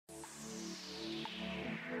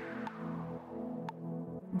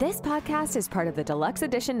This podcast is part of the Deluxe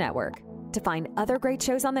Edition Network. To find other great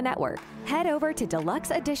shows on the network, head over to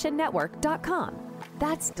deluxeeditionnetwork.com.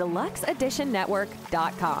 That's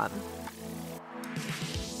deluxeeditionnetwork.com.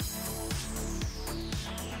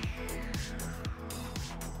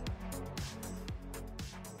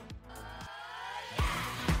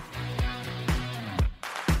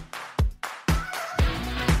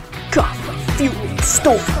 Coffee-fueled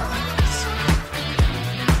stories.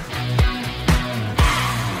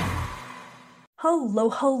 Hello,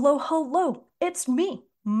 hello, hello. It's me,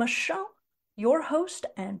 Michelle, your host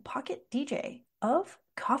and pocket DJ of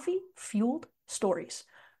Coffee-Fueled Stories,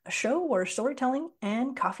 a show where storytelling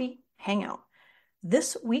and coffee hang out.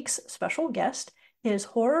 This week's special guest is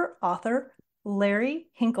horror author Larry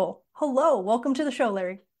Hinkle. Hello, welcome to the show,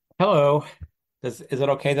 Larry. Hello. Is it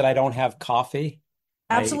okay that I don't have coffee?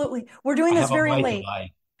 Absolutely. We're doing I this have a very Mai late. Tai.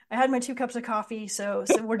 I had my 2 cups of coffee, so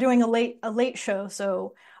we're doing a late show.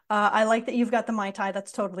 So I like that you've got the Mai Tai.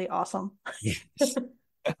 That's totally awesome. Yes.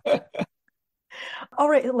 All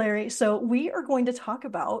right, Larry. So we are going to talk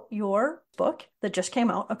about your book that just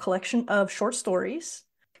came out, a collection of short stories.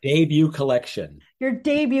 Debut collection. Your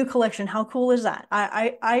debut collection. How cool is that?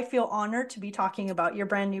 I feel honored to be talking about your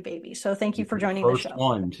brand new baby. So thank you for joining the First show.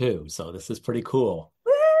 one too. So this is pretty cool.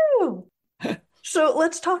 Woo! So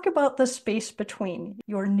let's talk about the space between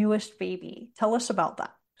your newest baby. Tell us about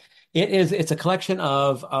that. It's a collection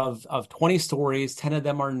of 20 stories. 10 of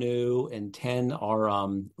them are new and 10 are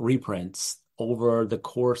reprints over the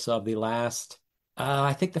course of the last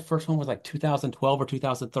I think the first one was like 2012 or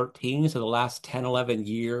 2013. So the last 10, 11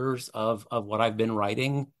 years of what I've been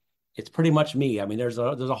writing. It's pretty much me. I mean, there's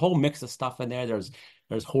a whole mix of stuff in there. There's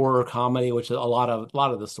horror comedy, which a lot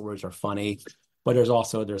of the stories are funny, but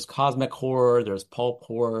there's cosmic horror, there's pulp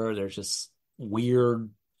horror, there's just weird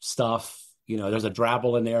stuff. There's a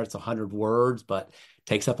drabble in there. It's 100 words, but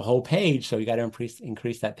takes up a whole page. So you got to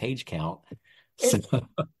increase that page count. So,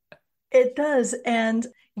 It does. And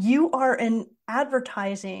you are in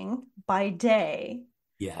advertising by day.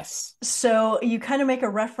 yes. So you kind of make a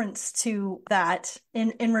reference to that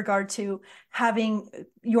in regard to having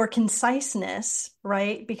your conciseness,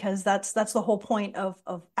 right? Because that's the whole point of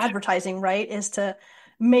advertising, right? Is to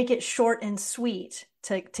make it short and sweet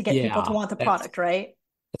to get people to Yeah, want the product, right?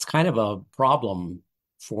 it's kind of a problem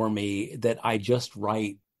for me that I just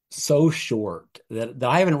write so short that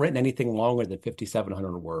I haven't written anything longer than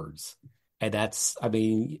 5,700 words. And I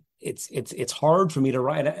mean, it's hard for me to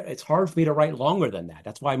write. It's hard for me to write longer than that.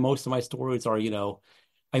 That's why most of my stories are,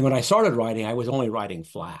 when I started writing, I was only writing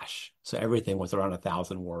flash. So everything was around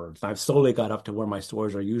 1,000 words. And I've slowly got up to where my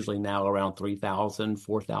stories are usually now around 3,000,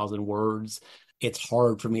 4,000 words. It's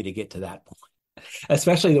hard for me to get to that point,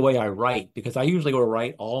 especially the way I write, because I usually will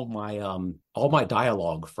write all my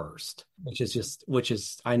dialogue first,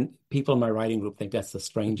 people in my writing group think that's the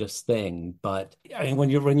strangest thing. But I mean, when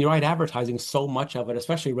you write advertising, so much of it,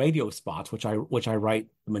 especially radio spots, which I write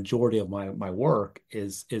the majority of my work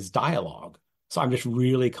is dialogue. So I'm just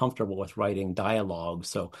really comfortable with writing dialogue.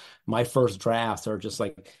 So my first drafts are just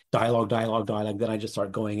like dialogue, dialogue, dialogue. Then I just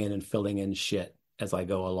start going in and filling in shit as I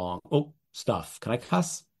go along. Oh, stuff. Can I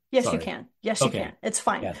cuss? Yes, you Sorry. can. Yes, you Okay. can. It's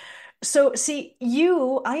fine. Yeah. So, see,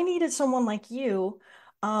 I needed someone like you.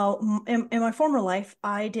 In my former life,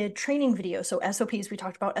 I did training videos. So SOPs, we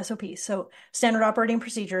talked about SOPs. So standard operating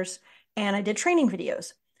procedures, and I did training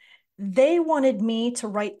videos. They wanted me to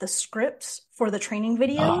write the scripts for the training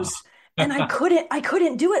videos, and I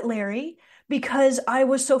couldn't do it, Larry, because I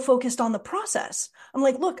was so focused on the process. I'm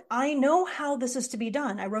like, look, I know how this is to be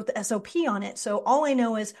done. I wrote the SOP on it. So all I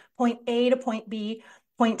know is point A to point B,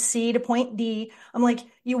 point C to point D. I'm like,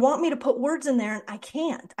 you want me to put words in there and I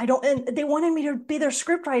can't. I don't, and they wanted me to be their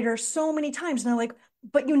script writer so many times. And they're like,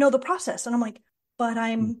 but you know the process. And I'm like, but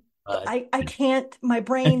But I can't, my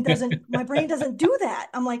brain doesn't do that.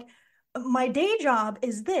 I'm like, my day job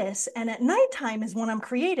is this, and at nighttime is when I'm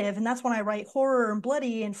creative, and that's when I write horror and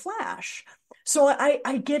bloody and flash. So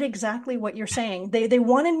I get exactly what you're saying. They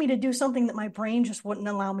wanted me to do something that my brain just wouldn't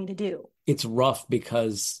allow me to do. it's rough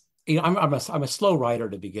because I'm a slow writer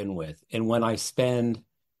to begin with, and when I spend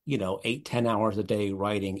 8, 10 hours a day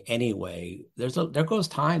writing anyway, there goes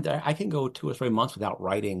time that I can go 2 or 3 months without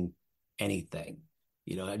writing anything.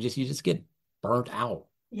 You just get burnt out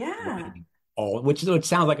Yeah. writing which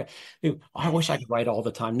sounds like I wish I could write all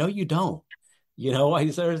the time. No, you don't.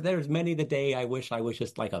 There's many the day I wish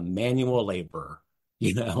just like a manual laborer,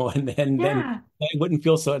 and then Yeah. I wouldn't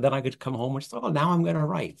feel so. Then I could come home and just, oh, now I'm going to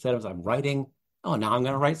write. Instead of I'm writing, oh, now I'm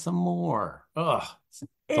going to write some more. Ugh, it's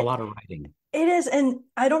a It lot of writing. it is, and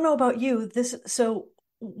I don't know about you. So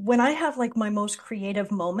when I have like my most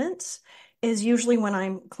creative moments, is usually when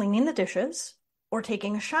I'm cleaning the dishes or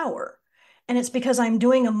taking a shower. And it's because I'm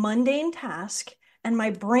doing a mundane task and my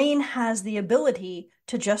brain has the ability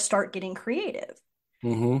to just start getting creative.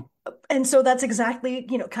 Hmm. And so that's exactly,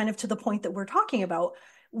 kind of to the point that we're talking about.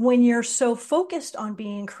 When you're so focused on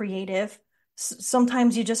being creative,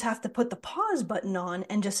 sometimes you just have to put the pause button on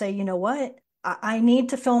and just say, you know what? I need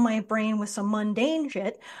to fill my brain with some mundane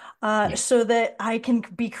shit, Yeah. so that I can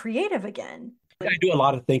be creative again. I do a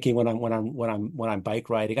lot of thinking when I'm bike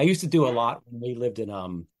riding. I used to do a lot when we lived in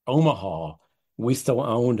Omaha. We still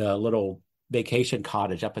owned a little vacation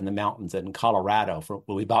cottage up in the mountains in Colorado for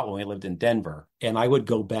what we bought when we lived in Denver. And I would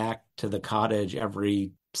go back to the cottage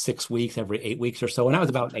every 6 weeks, every 8 weeks or so. And that was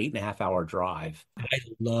about an 8.5 hour drive. I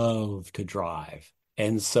love to drive.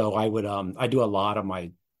 And so I do a lot of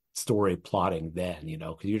my story plotting then,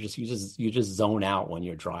 because you just zone out when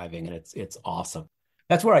you're driving and it's awesome.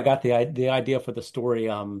 That's where I got the idea for the story,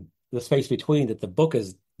 The Space Between, that the book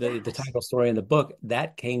is the Yes. title story in the book.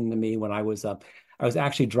 That came to me when I was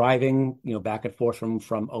actually driving, back and forth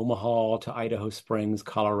from Omaha to Idaho Springs,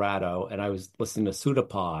 Colorado, and I was listening to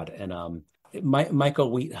Pseudopod, and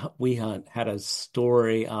Michael Wehunt had a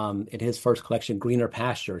story in his first collection, Greener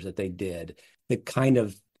Pastures, that they did. That kind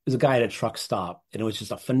of, it was a guy at a truck stop, and it was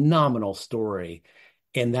just a phenomenal story.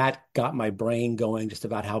 And that got my brain going just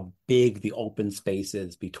about how big the open space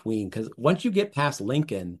is between. Because once you get past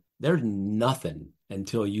Lincoln, there's nothing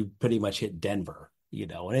until you pretty much hit Denver,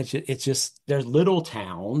 and it's just there's little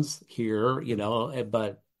towns here,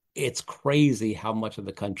 but it's crazy how much of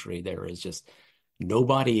the country there is just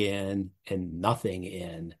nobody in and nothing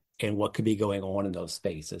in, and what could be going on in those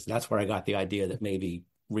spaces. And that's where I got the idea that maybe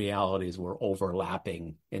realities were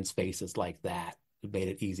overlapping in spaces like that. It made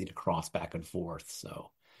it easy to cross back and forth.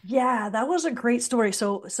 So Yeah, that was a great story.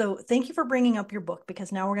 So thank you for bringing up your book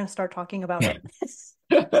because now we're going to start talking about it.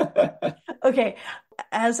 Okay,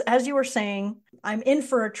 as you were saying, I'm in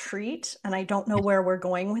for a treat, and I don't know where we're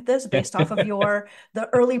going with this based off of the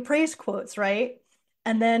early praise quotes, right?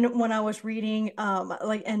 And then when I was reading,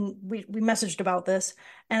 and we messaged about this,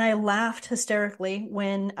 and I laughed hysterically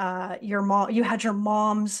when you had your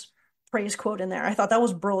mom's praise quote in there. I thought that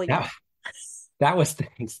was brilliant. yeah, that was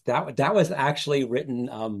things that was actually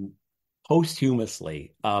written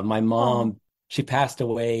posthumously. My Oh, mom, she passed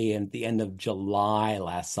away in the end of July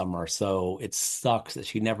last summer, so it sucks that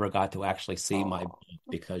she never got to actually see my book, oh,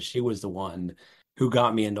 because she was the one who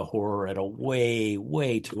got me into horror at a way,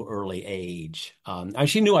 way too early age. And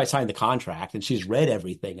she knew I signed the contract, and she's read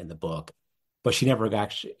everything in the book, but she never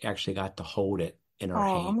actually got to hold it in her oh,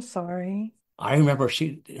 hand. I'm sorry. I remember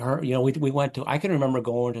we went to, I can remember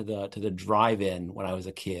going to the drive-in when I was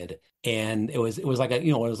a kid, and it was like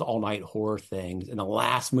it was all night horror things. And the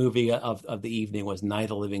last movie of the evening was Night of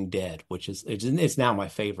the Living Dead, which it's now my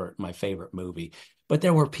favorite movie. But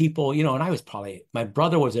there were people, and my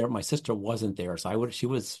brother was there, my sister wasn't there, so she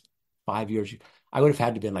was 5 years. I would have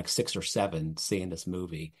had to been like 6 or 7 seeing this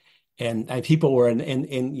movie, and people were in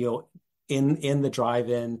the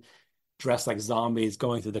drive-in dressed like zombies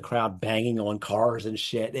going through the crowd, banging on cars and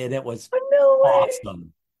shit. And it was Oh, no way.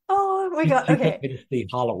 awesome. Oh my She, God. she took Okay. me to see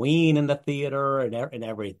Halloween in the theater and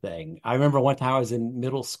everything. I remember one time I was in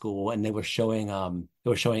middle school and they were showing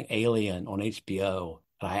Alien on HBO.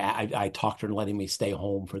 And I talked her into letting me stay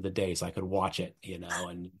home for the day so I could watch it,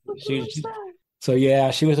 and so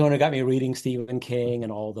yeah, she was the one who got me reading Stephen King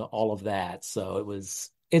and all of that. So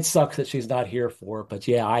it sucks that she's not here for it, but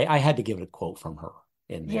yeah, I had to give it a quote from her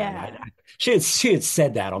in there. And Yeah. she had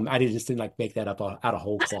said that. I didn't like make that up out of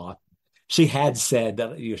whole cloth. She had said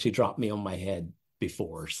that, she dropped me on my head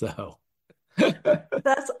before. So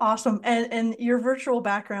That's awesome. And your virtual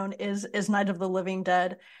background is Night of the Living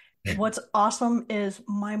Dead. What's awesome is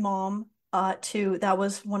my mom, too, that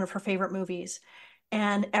was one of her favorite movies.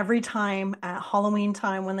 And every time at Halloween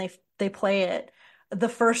time when they play it, the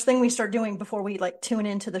first thing we start doing before we like tune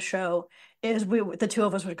into the show is the two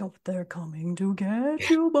of us would go, "They're coming to get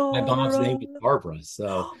you, my mom's Barbara." name is Barbara,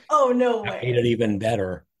 so Oh, no that made it way. even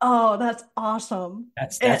better. Oh, that's awesome.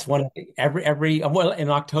 That's one of every well, in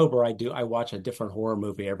October I watch a different horror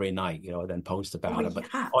movie every night, then post Oh, about it. But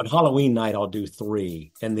yeah. on Halloween night I'll do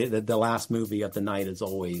three, and the last movie of the night is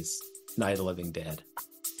always Night of the Living Dead.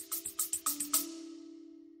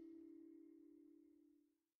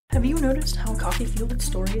 Have you noticed how Coffee Fueled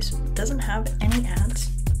Stories doesn't have any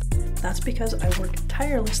ads? That's because I work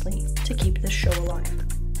tirelessly to keep this show alive.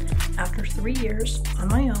 After 3 years on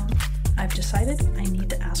my own, I've decided I need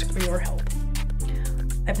to ask for your help.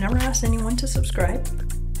 I've never asked anyone to subscribe.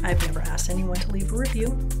 I've never asked anyone to leave a review.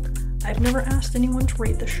 I've never asked anyone to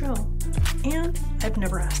rate the show. And I've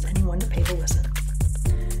never asked anyone to pay to listen.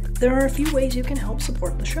 There are a few ways you can help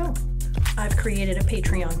support the show. I've created a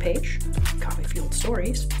Patreon page, Coffee Fueled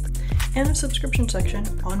Stories, and a subscription section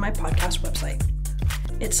on my podcast website.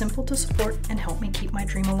 It's simple to support and help me keep my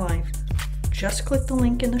dream alive. Just click the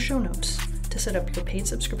link in the show notes to set up your paid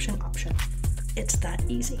subscription option. It's that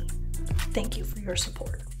easy. Thank you for your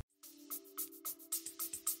support.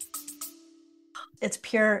 It's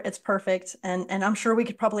pure, it's perfect, and I'm sure we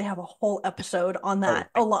could probably have a whole episode on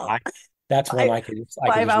that alone. That's one I could just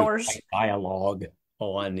 5 hours. read dialogue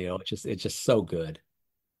on, it's just so good.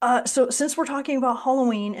 So since we're talking about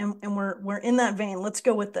Halloween and we're in that vein, let's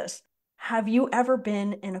go with this. Have you ever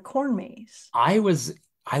been in a corn maze? I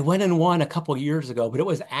went in one a couple years ago, but it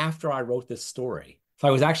was after I wrote this story. So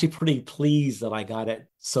I was actually pretty pleased that I got it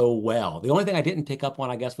so well. The only thing I didn't pick up on,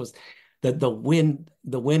 I guess, was that the wind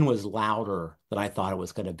was louder than I thought it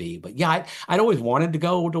was going to be. But yeah, I'd always wanted to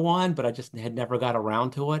go to one, but I just had never got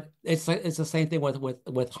around to it. It's the same thing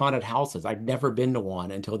with haunted houses. I'd never been to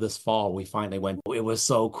one until this fall. We finally went. It was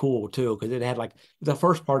so cool too, because it had like the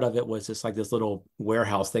first part of it was just like this little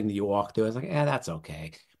warehouse thing that you walk through. I was like, that's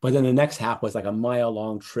okay. But then the next half was like a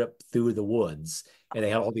mile-long trip through the woods, and they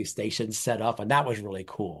had all these stations set up, and that was really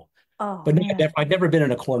cool. Oh But no, man, I'd never been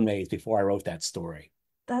in a corn maze before I wrote that story.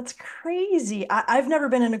 that's crazy. I've never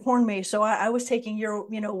been in a corn maze, so I was taking your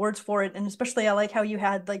words for it, and especially I like how you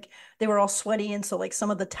had like they were all sweaty, and so like some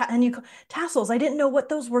of the tassels, I didn't know what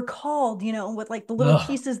those were called, with like the little Ugh.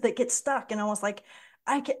 pieces that get stuck, and I was like,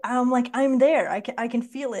 I'm like I'm there. I can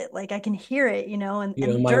feel it, like I can hear it, and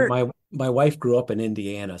the My dirt. my wife grew up in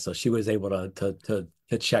Indiana, so she was able to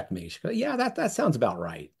check me. She goes, yeah, that sounds about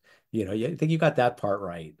right. I think you got that part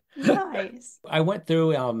right. Nice. I went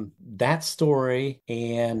through that story,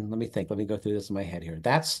 and let me think. Let me go through this in my head here.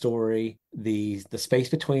 That story, the space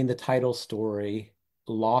between the title story,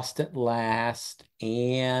 Lost at Last,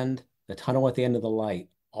 and The Tunnel at the End of the Light.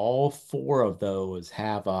 All four of those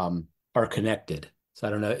have are connected. So I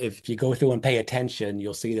don't know if you go through and pay attention,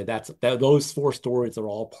 you'll see that those four stories are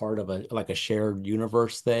all part of a shared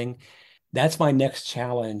universe thing. That's my next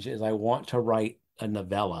challenge is I want to write a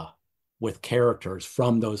novella with characters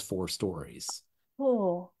from those four stories.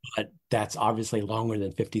 Cool. But that's obviously longer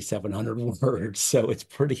than 5,700 words, so it's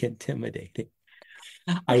pretty intimidating.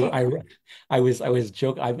 I Okay. I I was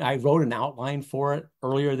joking. I wrote an outline for it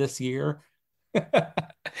earlier this year,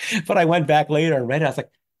 but I went back later and read it. I was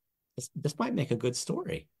like, this might make a good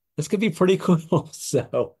story. This could be pretty cool.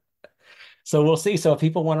 So we'll see. So if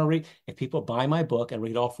people buy my book and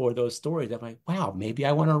read all four of those stories, I'm like, wow, maybe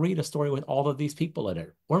I want to read a story with all of these people in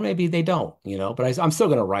it. Or maybe they don't. But I'm still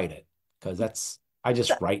going to write it because I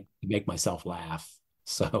just write to make myself laugh.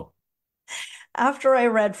 So After I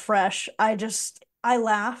read Fresh, I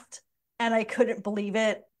laughed and I couldn't believe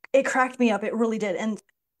it. It cracked me up. It really did. And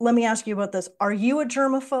let me ask you about this. Are you a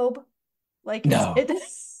germaphobe? Like, is no, it?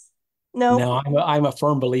 No. no, I'm a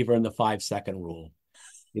firm believer in the 5 second rule.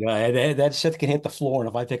 That shit can hit the floor, and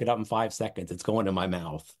if I pick it up in 5 seconds, it's going to my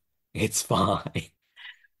mouth. It's fine.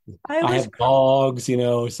 I I was have dogs,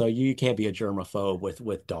 so you can't be a germaphobe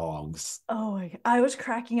with dogs. Oh my God. I was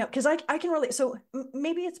cracking up because I can relate. So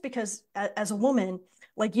maybe it's because as a woman,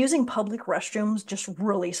 like using public restrooms just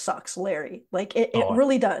really sucks, Larry. Like it Oh,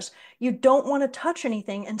 really does. You don't want to touch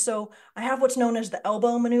anything. And so I have what's known as the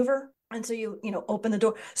elbow maneuver. And so you open the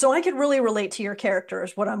door. So I could really relate to your character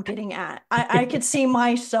is what I'm getting at. I could see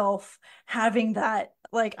myself having that,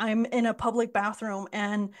 like I'm in a public bathroom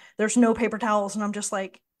and there's no paper towels and I'm just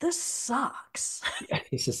like, this sucks.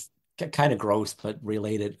 it's just kind of gross, but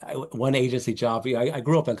related. One agency job. I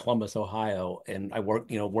grew up in Columbus, Ohio, and I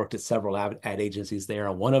worked at several ad agencies there.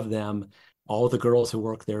 And one of them, all the girls who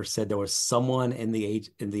worked there said there was someone in the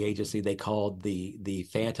agency they called the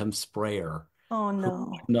phantom sprayer Oh who no.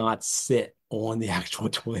 would not sit on the actual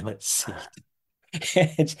toilet seat.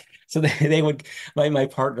 And so they would, my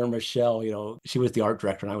partner, Michelle, she was the art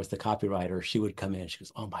director and I was the copywriter. She would come in. She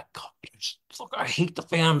goes, oh my God, look, I hate the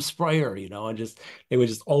Phantom sprayer, and it was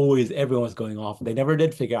just always, everyone was going off. They never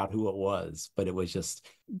did figure out who it was, but it was just,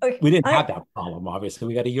 Okay, we didn't have that problem. Obviously,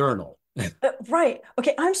 we got a urinal. right.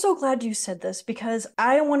 Okay, I'm so glad you said this because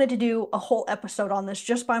I wanted to do a whole episode on this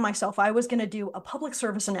just by myself. I was going to do a public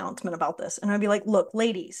service announcement about this, and I'd be like, look,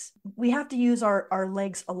 ladies, we have to use our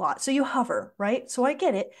legs a lot. So you hover, right? So I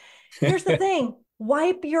get it. Here's the thing.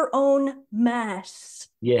 Wipe your own mess.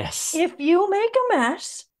 Yes, If you make a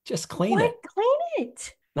mess, just clean why it. clean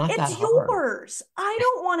it? Not that It's hard. yours. I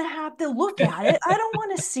don't want to have to look at it. I don't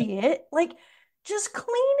want to see it. Like, just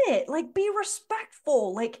clean it. Like, be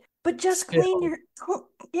respectful. Like, but just clean Still, your,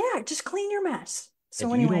 yeah, just clean your mess. if So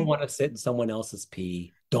you don't anyway, want to sit in someone else's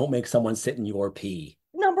pee, don't make someone sit in your pee.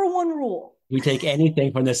 number one rule. We take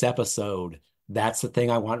anything from this episode. That's the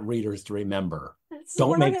thing I want readers to remember. So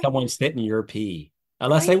we're Don't not make gonna, someone spit in your pee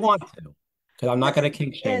unless they right? want to, because I'm not Yeah, going to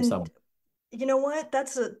kink shame and someone. you know what?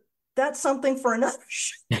 That's something for another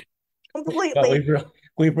show But completely.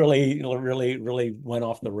 we've really went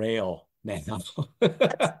off the rail now.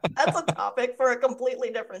 That's a topic for a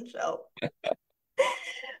completely different show.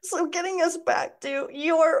 So getting us back to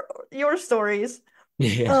your stories.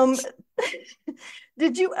 Um, Yes.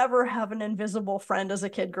 did you ever have an invisible friend as a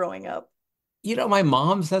kid growing up? My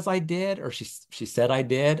mom says I did, or she said I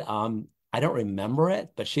did. I don't remember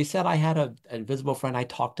it, but she said I had an invisible friend I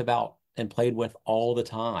talked about and played with all the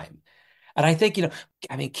time. And I think,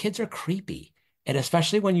 I mean, kids are creepy. And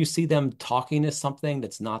especially when you see them talking to something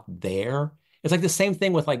that's not there. It's like the same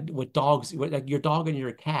thing with with dogs, like your dog and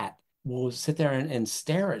your cat will sit there and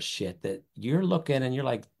stare at shit that you're looking and you're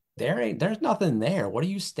like, there's nothing there. What are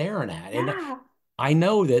you staring at? And Yeah. I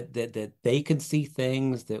know that they can see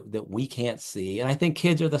things that we can't see. And I think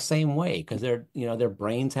kids are the same way because their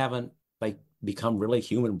brains haven't like become really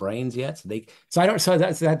human brains yet. So I don't so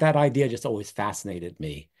that idea just always fascinated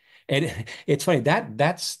me. And it's funny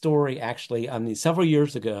that story actually, I mean, several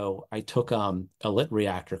years ago, I took a lit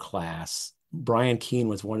reactor class. Brian Keene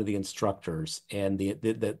was one of the instructors, and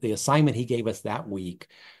the assignment he gave us that week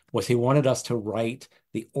was he wanted us to write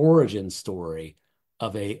the origin story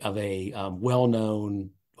of a well-known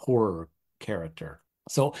horror character.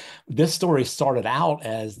 So this story started out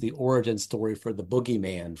as the origin story for the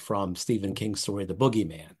boogeyman from Stephen King's story, The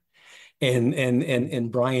Boogeyman.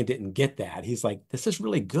 And Brian didn't get that. He's like, this is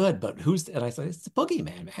really good, but who's and I said, it's the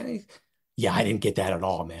boogeyman, man. Yeah, I didn't get that at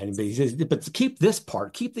all, man. But he says, but keep this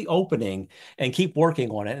part, keep the opening and keep working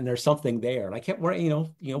on it. And there's something there. And I kept working,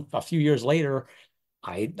 a few years later,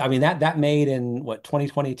 I mean that made in what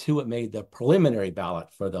 2022 it made the preliminary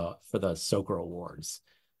ballot for the Soker Awards.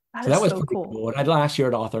 That So is that was so pretty cool. cool. And last year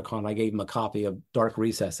at AuthorCon, I gave him a copy of Dark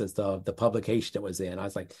Recesses, the publication it was in. I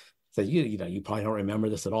was like, so you probably don't remember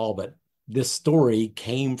this at all, but this story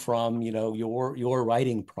came from your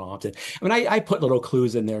writing prompt. And I mean, I put little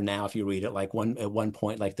clues in there now if you read it. Like at one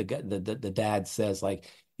point, like the dad says, like,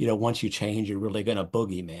 once you change, you're really gonna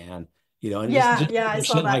boogie, man. And Yeah, just yeah, I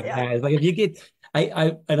saw shit that. like Yeah. that. It's like if you get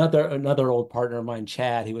another old partner of mine,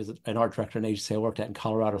 Chad, he was an art director in an agency I worked at in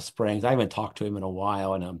Colorado Springs. I haven't talked to him in a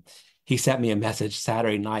while, and he sent me a message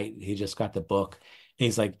Saturday night. He just got the book. And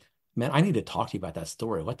he's like, man, I need to talk to you about that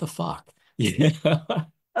story. What the fuck? Yeah.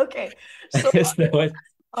 Okay. So So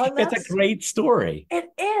on it's that, a great story. it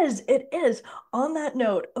is. On that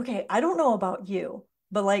note, okay, I don't know about you,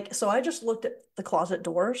 but like, so I just looked at the closet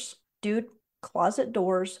doors. Dude, closet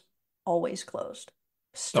doors always closed.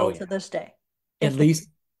 Oh, Still yeah. to this day. At If the, least,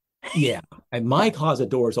 yeah. And my closet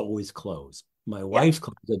door is always closed. My yeah, wife's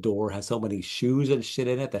closet door has so many shoes and shit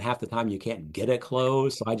in it that half the time you can't get it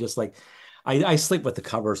closed. So I just like, I sleep with the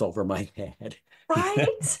covers over my head.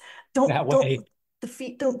 right? That Don't, way. the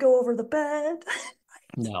feet don't go over the bed.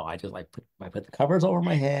 No, I just like I put the covers over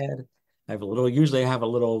my head. Usually I have a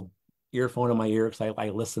little earphone in my ear because I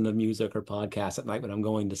listen to music or podcasts at night when I'm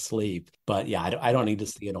going to sleep. But yeah, I don't need to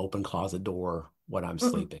see an open closet door when I'm Mm-mm,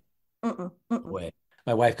 sleeping. mm-mm, mm-mm. Way.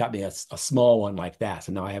 My wife got me a small one like that.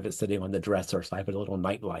 So now I have it sitting on the dresser. So I have a little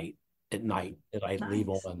night light at night that I leave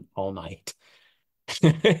Nice. on all night.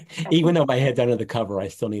 Okay. Even though my head's under the cover, I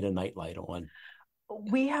still need a night light on.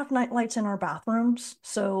 We have night lights in our bathrooms.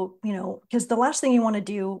 So, because the last thing you want to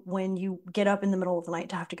do when you get up in the middle of the night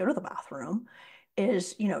to have to go to the bathroom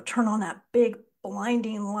is, turn on that big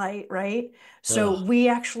blinding light, right? So Ugh. we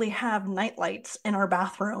actually have night lights in our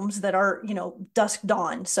bathrooms that are, dusk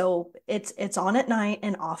dawn. So it's on at night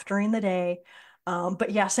and off during the day.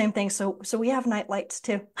 But yeah, same thing. So we have night lights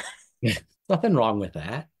too. Nothing wrong with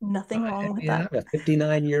that. Nothing wrong with Yeah, that. I'm a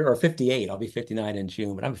 59 year or 58. I'll be 59 in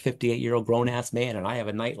June, but I'm a 58-year-old grown ass man and I have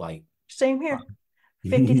a nightlight. Same here.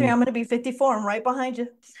 53. I'm going to be 54. I'm right behind you.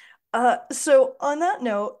 So on that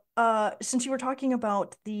note, since you were talking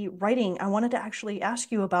about the writing, I wanted to actually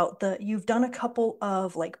ask you about you've done a couple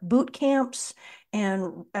of like boot camps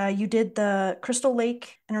and you did the Crystal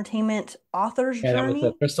Lake Entertainment Author's Yeah, that was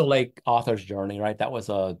the Journey. Crystal Lake Author's Journey, right? That was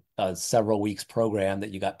a several weeks program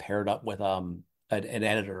that you got paired up with an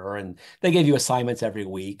editor, and they gave you assignments every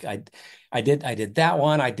week. I did that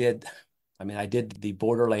one. I did the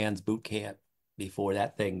Borderlands boot camp before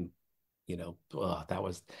that thing.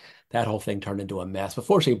 That whole thing turned into a mess. But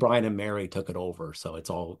fortunately, Brian and Mary took it over, so it's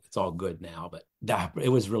all good now. But it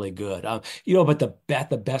was really good. But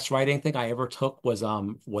the best writing thing I ever took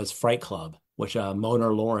was Fright Club, which Mona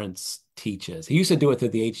Lawrence teaches. He used to do it through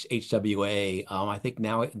the HWA. I think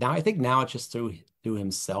now it's just through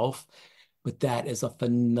himself. But that is a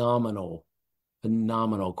phenomenal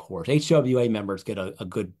phenomenal course. HWA members get a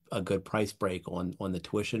good price break on the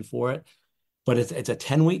tuition for it, but it's a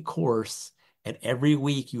 10-week course, and every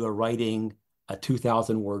week you are writing a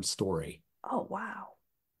 2,000 word story. Oh, wow.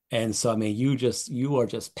 And so, I mean, you are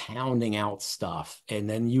just pounding out stuff, and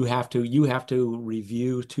then you have to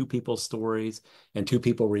review two people's stories, and two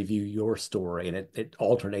people review your story, and it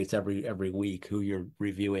alternates every week who you're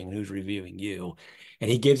reviewing and who's reviewing you.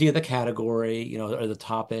 And he gives you the category, or the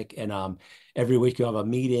topic, and every week you have a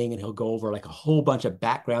meeting, and he'll go over like a whole bunch of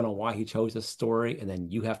background on why he chose this story, and then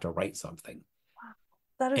you have to write something.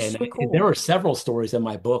 That is And so there cool. were several stories in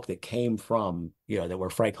my book that came from, that were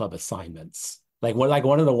Fright Club assignments. Like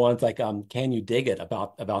one of the ones like Can You Dig It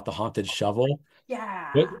about the haunted shovel?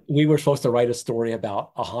 Yeah. We were supposed to write a story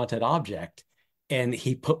about a haunted object. And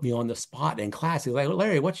he put me on the spot in class. He's like,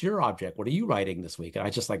 Larry, what's your object? What are you writing this week? And I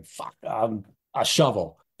just like, fuck, a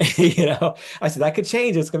shovel. I said, that could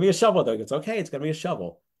change. It's gonna be a shovel though. It's okay, it's gonna be a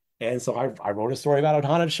shovel. And so I wrote a story about a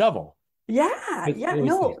haunted shovel. Yeah, It yeah, was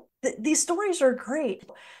no, these stories are great.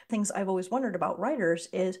 Things I've always wondered about writers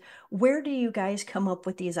is where do you guys come up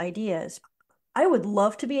with these ideas? I would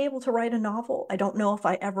love to be able to write a novel. I don't know if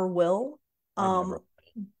I ever will. I never. Um,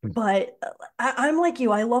 but I'm like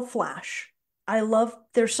you, I love Flash.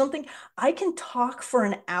 There's something, I can talk for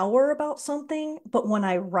an hour about something, but when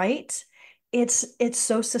I write, it's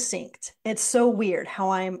so succinct. It's so weird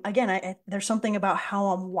how again, there's something about how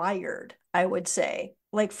I'm wired, I would say.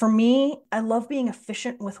 Like for me, I love being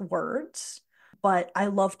efficient with words, but I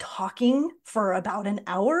love talking for about an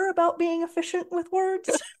hour about being efficient with words.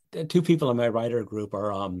 Two people in my writer group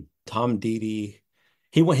are Tom Dede.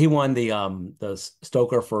 He won the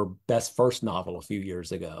Stoker for best first novel a few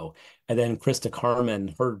years ago, and then Krista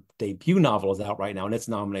Carmen, her debut novel is out right now, and it's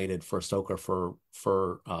nominated for Stoker for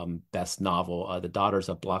best novel. The Daughters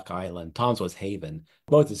of Block Island. Tom's was Haven.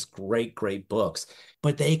 Both is great books,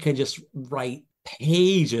 but they can just write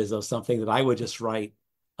pages of something that I would just write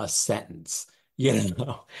a sentence.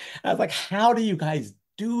 I was like, how do you guys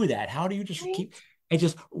do that? How do you just keep Right? and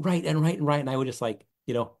just write and write and write? And I would just like,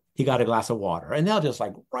 he got a glass of water. And they'll just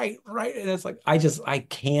like write. And it's like, I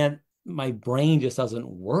can't, my brain just doesn't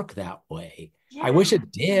work that way. I wish Yeah.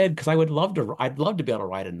 it did because I'd love to be able to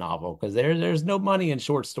write a novel because there's no money in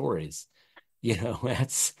short stories.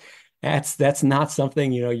 That's not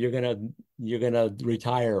something, you're gonna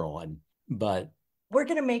retire on. But We're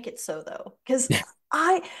gonna make it so though, because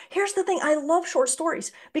I here's the thing, I love short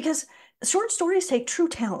stories because short stories take true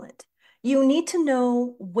talent. You need to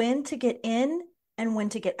know when to get in and when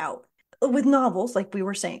to get out. With novels, like we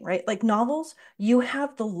were saying, right? Like novels, you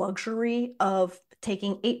have the luxury of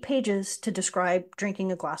taking 8 pages to describe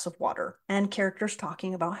drinking a glass of water and characters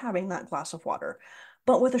talking about having that glass of water.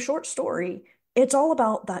 But with a short story, it's all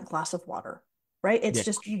about that glass of water, right? It's yeah,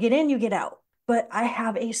 just you get in, you get out. But I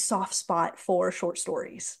have a soft spot for short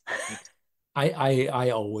stories. I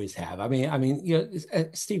always have. I mean,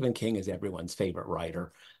 Stephen King is everyone's favorite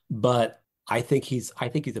writer, but I think he's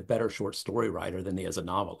a better short story writer than he is a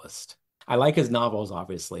novelist. I like his novels,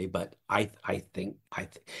 obviously, but I think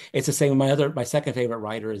it's the same. My second favorite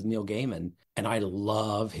writer is Neil Gaiman, and I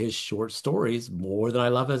love his short stories more than I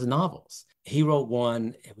love his novels. He wrote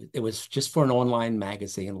one. It was just for an online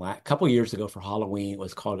magazine a couple years ago for Halloween. It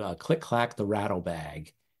was called Click Clack the Rattle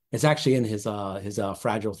Bag. It's actually in his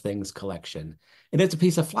Fragile Things collection. And it's a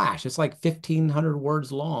piece of flash. It's like 1,500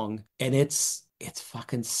 words long and it's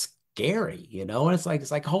fucking scary, And it's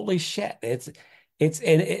like holy shit. It's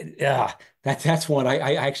and it that's one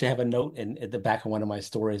I actually have a note in at the back of one of my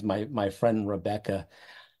stories. My friend Rebecca,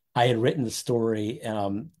 I had written the story,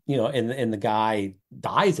 and the guy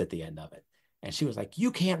dies at the end of it. And she was like,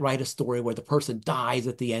 "You can't write a story where the person dies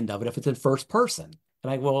at the end of it if it's in first person."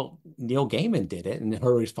 And well, Neil Gaiman did it. And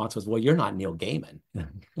her response was, well, you're not Neil Gaiman.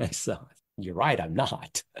 So you're right, I'm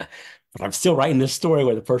not. But I'm still writing this story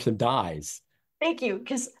where the person dies. Thank you,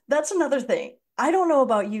 because that's another thing. I don't know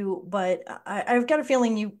about you, but I've got a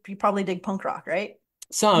feeling you probably dig punk rock, right?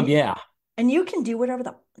 Some, And yeah. and you can do whatever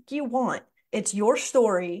the fuck you want. It's your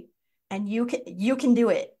story, and you can do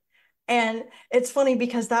it. And it's funny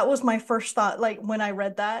because that was my first thought, like when I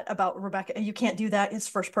read that about Rebecca, you can't do that. It's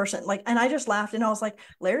first person. Like, and I just laughed and I was like,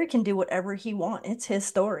 Larry can do whatever he wants. It's his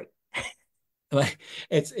story. Like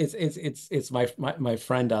it's my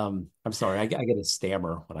friend. I'm sorry, I get a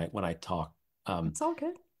stammer when I talk. Um, It's all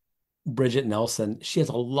good. Bridget Nelson, she has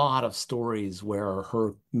a lot of stories where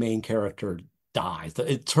her main character dies.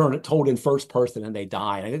 Told in first person and they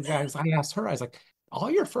die. And I asked her, I was like, all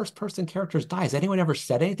your first person characters die. Has anyone ever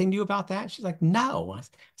said anything to you about that? She's like, no. I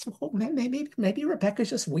said, well, maybe Rebecca's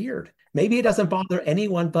just weird. Maybe it doesn't bother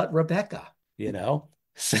anyone but Rebecca, you know?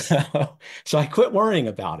 So I quit worrying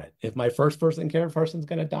about it. If my first person care person's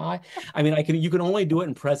going to die, I mean, you can only do it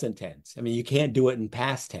in present tense. I mean, you can't do it in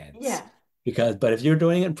past tense Yeah. but if you're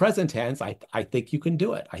doing it in present tense, I think you can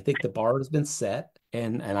do it. I think the bar has been set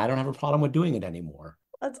and I don't have a problem with doing it anymore.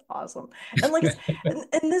 That's awesome. And like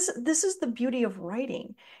and this is the beauty of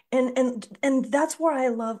writing. And that's where I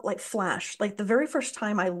love like Flash. Like the very first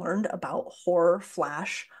time I learned about horror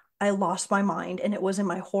Flash, I lost my mind and it was in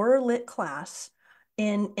my horror lit class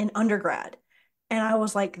in undergrad. And I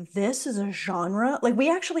was like, this is a genre. Like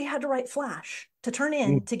we actually had to write Flash to turn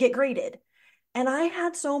in Mm. to get graded. And I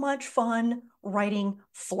had so much fun writing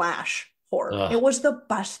Flash horror. It Ugh. was the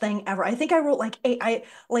best thing ever. I think I wrote like eight.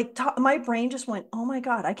 My brain just went, oh my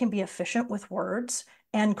God, I can be efficient with words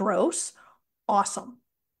and gross. Awesome.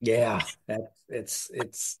 Yeah,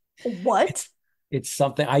 What? it's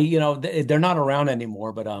something they're not around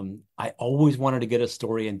anymore, but I always wanted to get a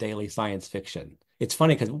story in daily science fiction. It's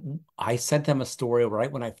funny because I sent them a story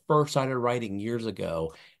right when I first started writing years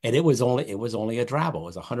ago, and it was only a drabble. It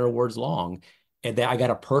was 100 words long. And then I got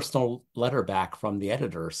a personal letter back from the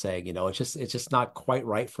editor saying, it's just not quite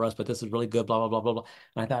right for us, but this is really good, blah, blah, blah, blah, blah.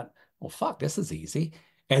 And I thought, well, fuck, this is easy.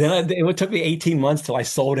 And then it took me 18 months till I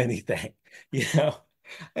sold anything, you know.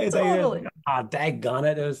 They Totally. daggone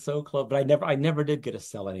it. It was so close, but I never did get to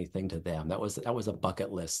sell anything to them. That was a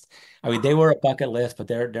bucket list. I mean, they were a bucket list, but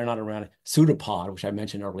they're not around. Pseudopod, which I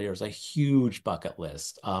mentioned earlier, is a huge bucket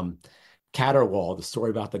list. Caterwall, the story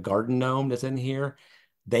about the garden gnome that's in here,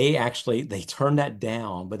 they turned that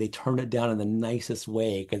down, but they turned it down in the nicest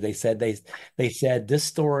way because they said this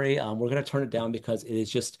story, we're going to turn it down because it is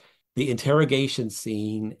just the interrogation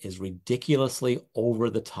scene is ridiculously over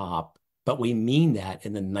the top, but we mean that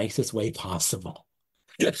in the nicest way possible.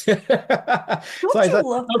 So Don't I you thought,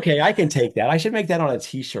 love? okay, I can take that. I should make that on a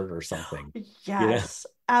t-shirt or something. You know? Yes,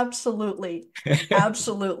 absolutely.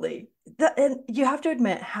 Absolutely. And you have to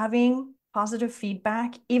admit, having positive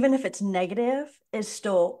feedback, even if it's negative, is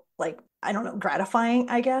still like, I don't know, gratifying,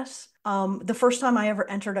 I guess. The first time I ever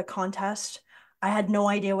entered a contest, I had no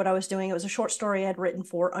idea what I was doing. It was a short story I had written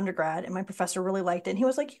for undergrad, and my professor really liked it. And he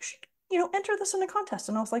was like, you should, enter this in a contest.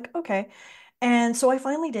 And I was like, okay. And so I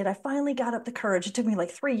finally did. I finally got up the courage. It took me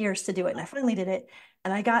like 3 years to do it, and I finally did it.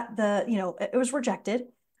 And I got it was rejected,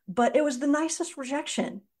 but it was the nicest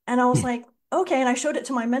rejection. And I was like, okay. And I showed it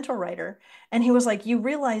to my mentor writer, and he was like, you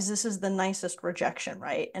realize this is the nicest rejection,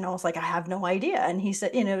 right? And I was like, I have no idea. And he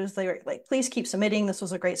said, it was like, please keep submitting. This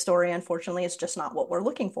was a great story. Unfortunately, it's just not what we're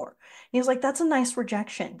looking for. And he was like, that's a nice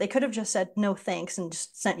rejection. They could have just said no thanks and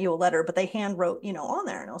just sent you a letter, but they hand wrote, on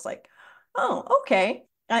there. And I was like, oh, okay.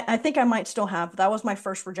 I think I might still have. That was my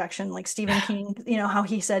first rejection. Like Stephen King, how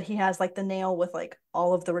he said he has like the nail with like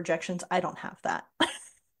all of the rejections. I don't have that.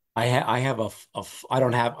 I have I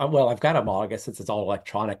don't have, well, I've got them all. I guess since it's all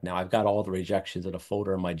electronic now, I've got all the rejections in a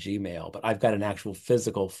folder in my Gmail, but I've got an actual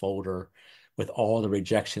physical folder with all the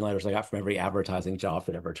rejection letters I got from every advertising job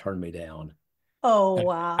that ever turned me down. Oh,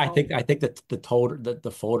 I I wow. think I think that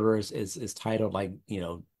the folder is titled like,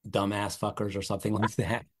 dumbass fuckers or something like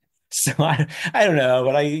that. So I don't know,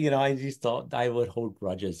 but I just thought I would hold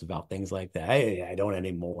grudges about things like that. I don't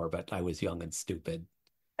anymore, but I was young and stupid.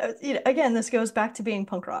 Again, this goes back to being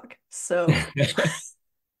punk rock. So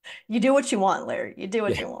you do what you want, Larry. You do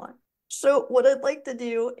what Yeah, you want. So what I'd like to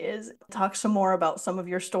do is talk some more about some of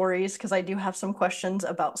your stories because I do have some questions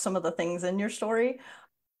about some of the things in your story.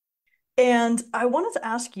 And I wanted to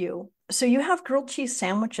ask you, so you have grilled cheese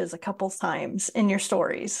sandwiches a couple times in your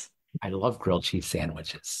stories. I love grilled cheese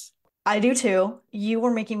sandwiches. I do too. You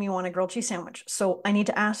were making me want a grilled cheese sandwich. So I need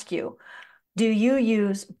to ask you, do you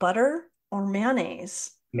use butter or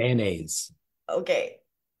mayonnaise? Mayonnaise. Okay.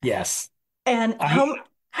 Yes. And I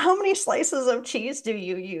how many slices of cheese do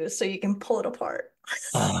you use so you can pull it apart?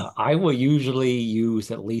 I will usually use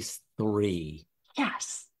at least three.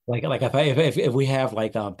 Yes. Like if we have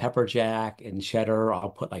like pepper jack and cheddar, I'll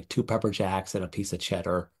put like two pepper jacks and a piece of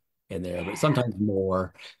cheddar in there, but Yeah. sometimes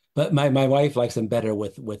more. But my wife likes them better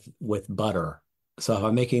with butter. So if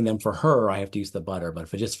I'm making them for her, I have to use the butter. But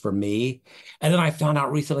if it's just for me, and then I found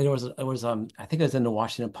out recently there was I think it was in the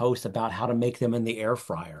Washington Post about how to make them in the air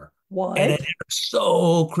fryer, and they're What?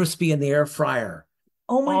 so crispy in the air fryer.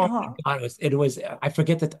 Oh my Oh my God. God, it was I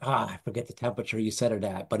forget the temperature you set it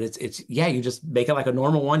at, but it's yeah, you just make it like a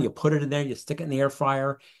normal one, you put it in there, you stick it in the air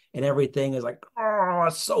fryer, and everything is like, oh,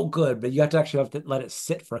 it's so good. But you have to let it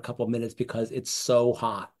sit for a couple of minutes because it's so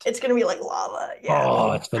hot. It's gonna be like lava. Yeah.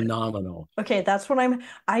 Oh, it's phenomenal. Okay, that's what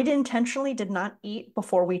I intentionally did not eat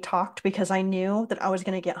before we talked because I knew that I was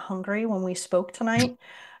gonna get hungry when we spoke tonight.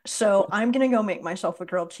 So I'm gonna go make myself a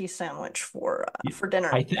grilled cheese sandwich for You- for I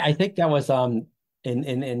dinner. th I think that was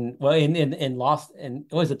in Lost, and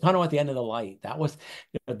it was a tunnel at the end of the light. That was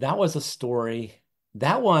a story.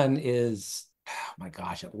 That one is, oh my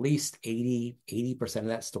gosh, at least 80% of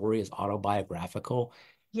that story is autobiographical.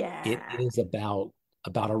 It Yeah. is about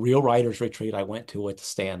a real writer's retreat I went to with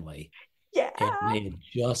Stanley, Yeah. and I had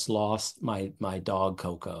just lost my dog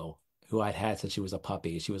Coco, who I'd had since she was a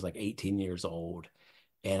puppy. She was like 18 years old.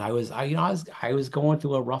 And I was going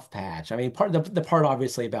through a rough patch. I mean, the part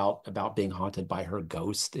obviously about being haunted by her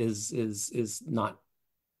ghost is not,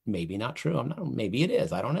 maybe not true. I'm not, maybe it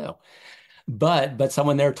is. I don't know. But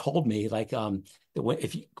someone there told me, like,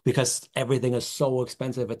 if you, because everything is so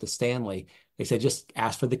expensive at the Stanley, they said just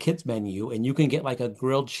ask for the kids menu and you can get like a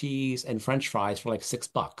grilled cheese and French fries for like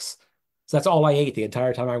 $6. So that's all I ate the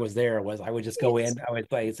entire time I was there. Was I would just go It's in, I would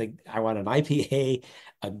like, it's like I want an IPA,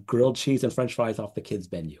 a grilled cheese and French fries off the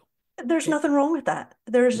kids menu. There's It, nothing wrong with that.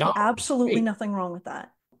 There's no, it's absolutely great. nothing wrong with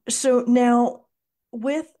that. So now,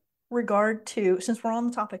 with regard to, since we're on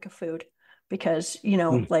the topic of food, because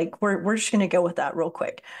Mm. like we're just gonna go with that real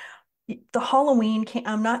quick. The Halloween can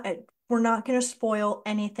I'm not we're not gonna spoil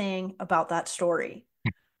anything about that story.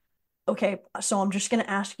 Okay, so I'm just gonna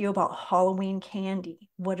ask you about Halloween candy.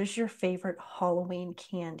 What is your favorite Halloween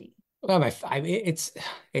candy? Well,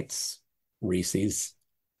 it's Reese's.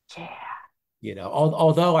 Yeah.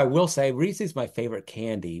 Although I will say Reese's my favorite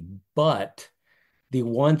candy, but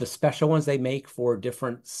the special ones they make for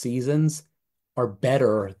different seasons are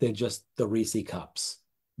better than just the Reese cups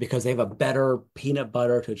because they have a better peanut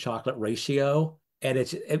butter to chocolate ratio. And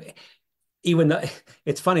even though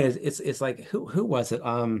it's funny, it's like who was it?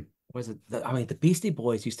 Was it I mean, the Beastie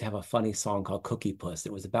Boys used to have a funny song called Cookie Puss.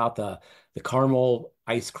 It was about the caramel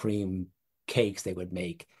ice cream cakes they would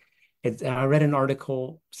make. And I read an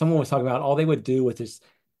article, someone was talking about all they would do with this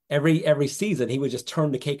every season, he would just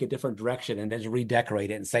turn the cake a different direction and then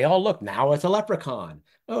redecorate it and say, oh, look, now it's a leprechaun.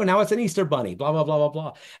 Oh, now it's an Easter bunny, blah, blah, blah, blah,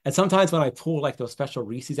 blah. And sometimes when I pull like those special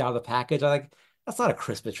Reese's out of the package, I'm like, that's not a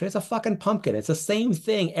Christmas tree. It's a fucking pumpkin. It's the same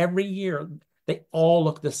thing every year. They all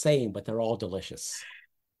look the same, but they're all delicious.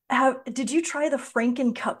 Did you try the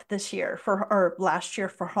Franken cup this year for or last year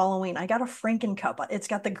for Halloween? I got a Franken cup. It's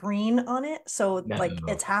got the green on it, so like No.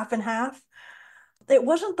 it's half and half. It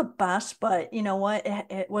wasn't the best, but you know what?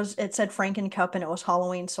 It said Franken cup and it was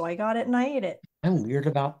Halloween, so I got it and I ate it. I'm weird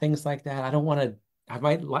about things like that. I don't want to, I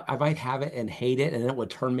might have it and hate it, and then it would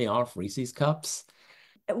turn me off Reese's cups.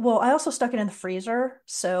 Well, I also stuck it in the freezer,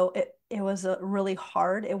 so it was really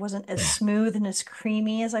hard. It wasn't as smooth and as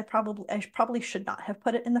creamy as I probably should not have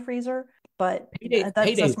put it in the freezer, but that's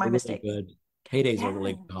Paydays my are really mistake. good. Paydays are Yeah.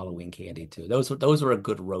 really good Halloween candy too. Those are a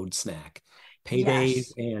good road snack. Paydays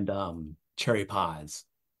Yes. and cherry pies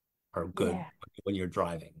are good Yeah. when you're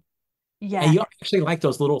driving. And Yeah. you actually like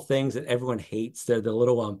those little things that everyone hates. They're the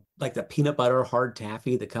little like the peanut butter hard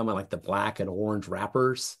taffy that come in like the black and orange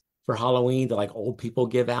wrappers for Halloween that like old people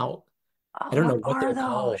give out. Oh, I don't what know what are they're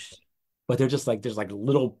called, those? but they're just like there's like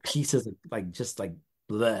little pieces of like just like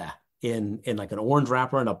bleh in like an orange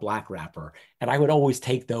wrapper and a black wrapper. And I would always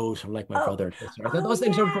take those from like my Oh, brother and sister. I thought oh those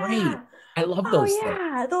things are great. yeah. I love Oh those things.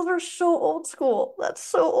 yeah. Those are so old school. That's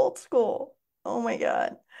so old school. Oh my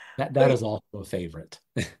God. That is Wait, also a favorite.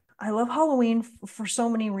 I love Halloween for so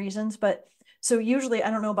many reasons, but so usually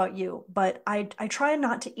I don't know about you, but I try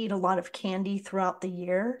not to eat a lot of candy throughout the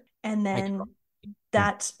year, and I try. then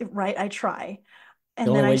that's right, I try. The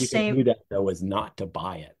And then only I way you can save. do that though is not to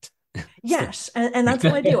buy it. So Yes, and that's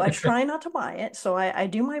what I do. I try not to buy it. So I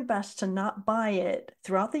do my best to not buy it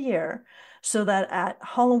throughout the year so that at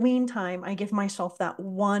Halloween time, I give myself that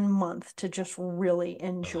 1 month to just really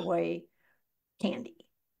enjoy candy,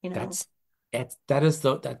 you know? that's that is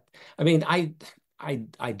the that I mean I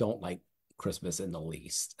don't like Christmas in the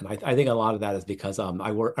least. And I think a lot of that is because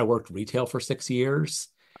I worked retail for 6 years.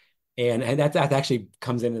 And that actually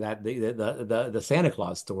comes into that the Santa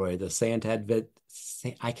Claus story, the Santa Advent.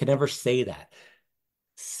 I can never say that.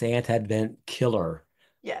 Santa Advent killer.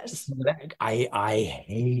 Yes. So I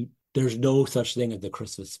hate. There's no such thing as the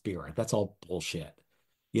Christmas spirit. That's all bullshit.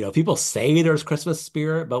 People say there's Christmas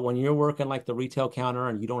spirit, but when you're working like the retail counter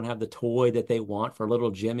and you don't have the toy that they want for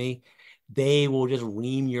little Jimmy, they will just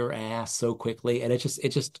ream your ass so quickly, and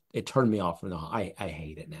it turned me off from the. I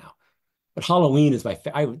hate it now. But Halloween is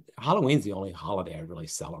Halloween's the only holiday I really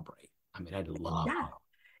celebrate. I mean, I love Yeah. Halloween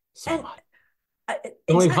so And much.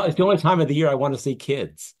 It's exactly. the only time of the year I want to see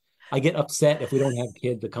kids. I get upset if we don't have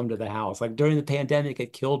kids to come to the house. Like during the pandemic,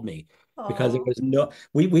 it killed me because there Oh, was no.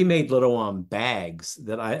 We made little bags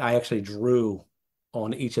that I actually drew.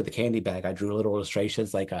 on each of the candy bag. I drew little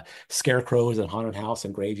illustrations like scarecrows and haunted house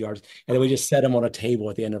and graveyards, and then we just set them on a table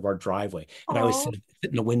at the end of our driveway. And I always Oh, sit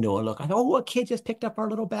in the window and look. I thought, oh, a kid just picked up our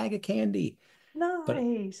little bag of candy. But,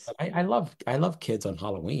 nice. but I love kids on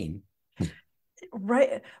Halloween.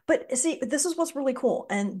 Right. But see, this is what's really cool.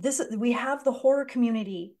 And we have the horror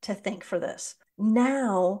community to thank for this.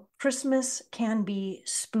 Now, Christmas can be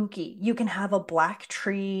spooky. You can have a black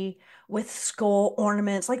tree with skull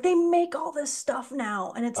ornaments. Like they make all this stuff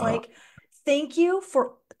now. And it's Uh, like, thank you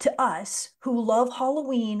for to us who love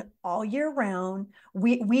Halloween all year round.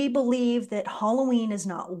 We believe that Halloween is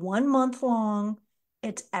not 1 month long.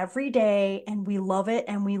 It's every day and we love it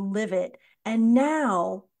and we live it. And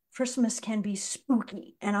now Christmas can be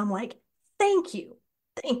spooky. And I'm like, thank you.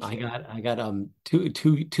 Thank you. I got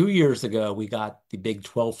 2 years ago we got the big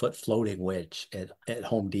 12-foot floating witch at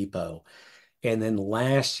Home Depot. And then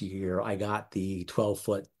last year I got the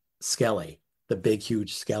 12-foot skelly, the big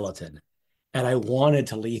huge skeleton. And I wanted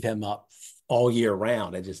to leave him up all year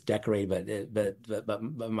round and just decorate, but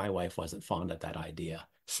my wife wasn't fond of that idea.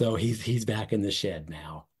 So he's back in the shed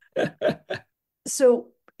now. So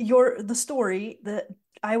the story that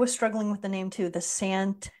I was struggling with the name too, the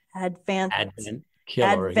Sant Advent Advent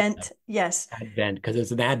killer, yeah. Advent, yes, Advent, because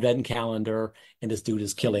it's an Advent calendar, and this dude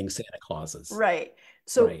is killing Santa Clauses. right.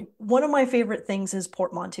 So Right. one of my favorite things is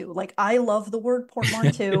portmanteau. Like I love the word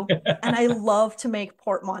portmanteau and I love to make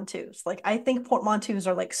portmanteaus. Like I think portmanteaus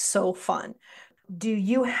are like so fun. Do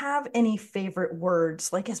you have any favorite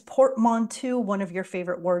words? Like is portmanteau one of your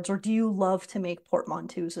favorite words or do you love to make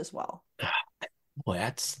portmanteaus as well?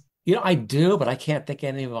 Boy, I do, but I can't think of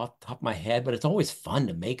any off the top of my head, but it's always fun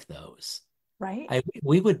to make those. Right?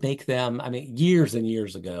 We would make them, I mean, years and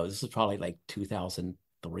years ago. This is probably like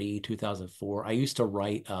 2003, 2004. I used to do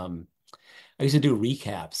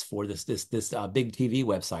recaps for this big TV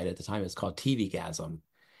website at the time. It's called TVgasm.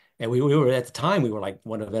 And we were at the time we were like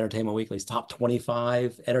one of Entertainment Weekly's top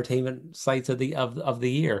 25 entertainment sites of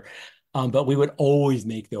the year. But we would always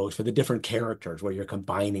make those for the different characters where you're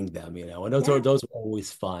combining them, and those are Yeah. those are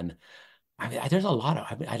always fun. I mean, there's a lot of.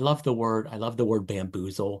 I mean, I love the word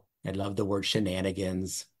bamboozle. I love the word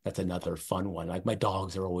shenanigans. That's another fun one. Like my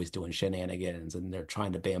dogs are always doing shenanigans and they're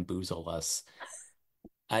trying to bamboozle us.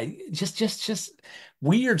 I just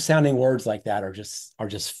weird sounding words like that are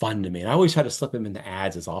just fun to me. And I always try to slip them into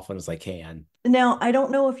ads as often as I can. Now, I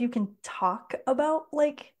don't know if you can talk about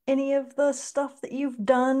like any of the stuff that you've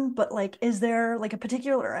done, but like, is there like a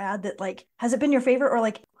particular ad that like has it been your favorite or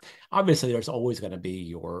like, Obviously, there's always going to be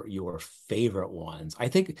your favorite ones. I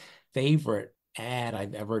think favorite ad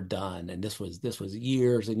I've ever done, and this was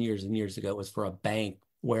years and years and years ago, was for a bank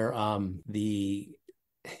where the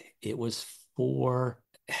it was for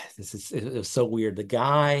it was so weird. The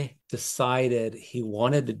guy decided he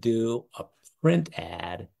wanted to do a print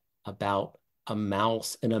ad about a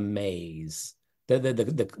mouse in a maze.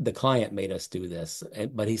 The client made us do this,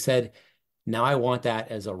 but he said, now I want that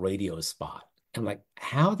as a radio spot. I'm like,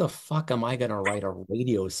 how the fuck am I going to write a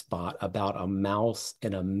radio spot about a mouse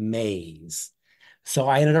in a maze? So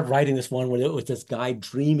I ended up writing this one where it was this guy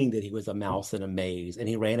dreaming that he was a mouse in a maze, and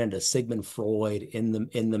he ran into Sigmund Freud in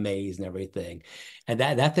the maze and everything. And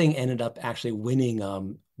that thing ended up actually winning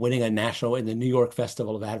a national in the New York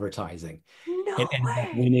Festival of Advertising. It no ended up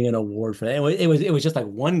way. winning an award for that. It was just like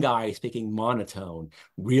one guy speaking monotone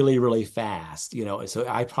really, really fast, So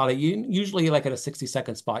I probably usually like at a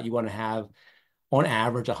 60-second spot, you want to have on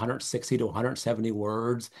average 160 to 170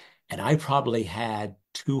 words. And I probably had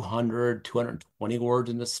 200, 220 words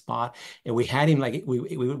in this spot. And we had him like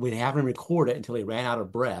we'd have him record it until he ran out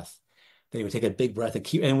of breath. Then he would take a big breath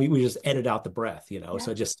and we just edit out the breath. Yeah.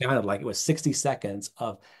 So it just sounded like it was 60 seconds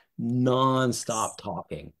of nonstop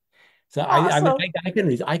talking. So I mean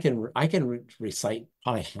Awesome. I can recite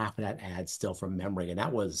probably half of that ad still from memory, and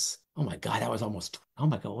that was, oh my God, that was almost, oh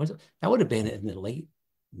my God, that would have been in the late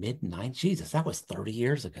mid 90s. Jesus, that was 30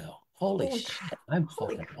 years ago. Holy Holy shit, crap. I'm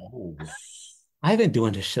Holy fucking crap. old. I've been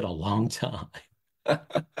doing this shit a long time.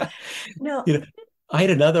 No, You know, I had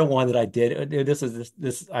another one that I did. This is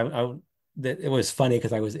this I that it was funny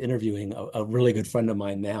because I was interviewing a really good friend of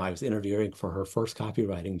mine now. I was interviewing for her first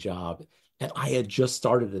copywriting job, and I had just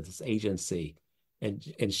started at this agency, and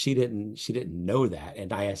she didn't know that.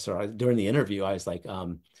 And I asked her during the interview, I was like,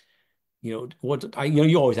 you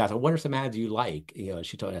always ask her, what are some ads you like?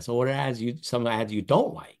 She told me, so what are some ads you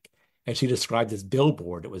don't like? And she described this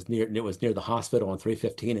billboard. It was near the hospital on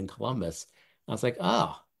 315 in Columbus. I was like,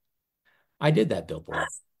 oh, I did that billboard.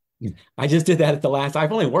 I just did that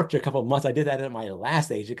I've only worked here a couple of months. I did that at my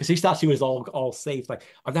last agent because she thought she was all safe. Like,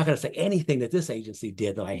 I'm not going to say anything that this agency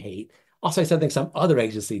did that I hate. I'll say something some other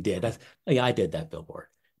agency did. Yeah, I did that billboard.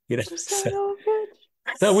 You know, Son of a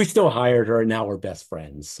bitch. so we still hired her, and now we're best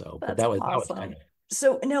friends. So, but That's that was kind awesome. of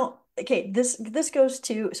So now, okay, this goes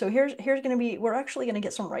to, so here's gonna be, we're actually gonna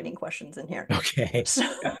get some writing questions in here. okay. So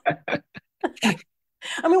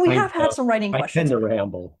I mean, we I have had know. some writing I tend questions. to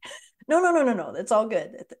ramble. No, no, no, no, no. It's all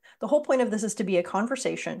good. The whole point of this is to be a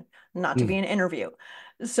conversation, not to Mm. be an interview.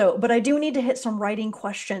 So, but I do need to hit some writing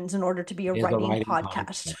questions in order to be a Is a writing writing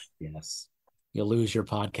podcast, podcast. Yes. You'll lose your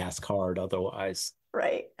podcast card otherwise.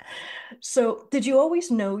 right? So, did you always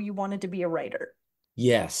know you wanted to be a writer?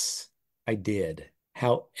 Yes, I did.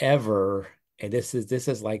 However, and this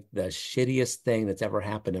is like the shittiest thing that's ever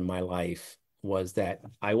happened in my life was that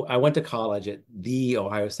I went to college at the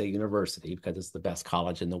Ohio State University because it's the best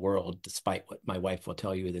college in the world, despite what my wife will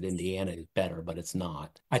tell you that Indiana is better, but it's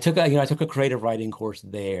not. I took a creative writing course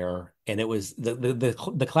there, and it was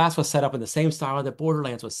the class was set up in the same style that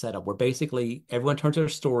Borderlands was set up, where basically everyone turns their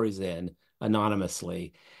stories in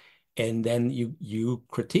anonymously and then you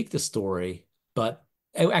critique the story, but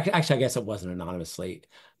actually, I guess it wasn't anonymously.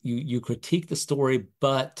 You critique the story,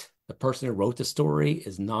 but the person who wrote the story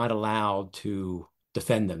is not allowed to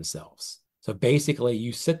defend themselves. So basically,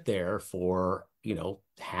 you sit there for,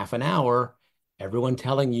 half an hour, everyone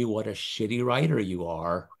telling you what a shitty writer you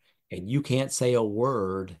are, and you can't say a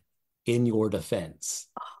word in your defense.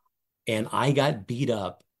 And I got beat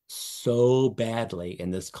up so badly in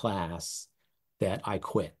this class that I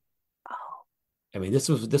quit. Oh, I mean, this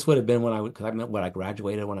would have been when because I meant when I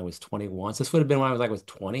graduated when I was 21. So this would have been when I was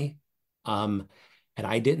 20. Um, and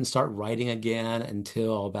I didn't start writing again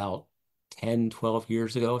until about 10, 12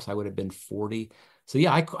 years ago. So I would have been 40. So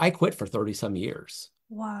yeah, I quit for 30 some years.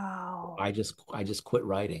 wow. I just quit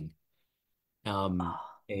writing. Um, Oh,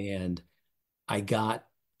 and I got,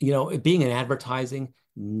 being in advertising,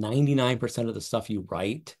 99% of the stuff you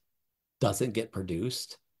write doesn't get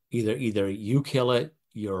produced. Either you kill it,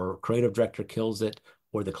 your creative director kills it,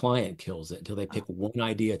 or the client kills it until they pick one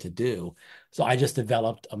idea to do. So I just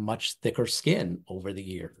developed a much thicker skin over the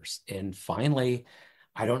years. And finally,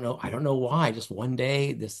 I don't know why. Just one day,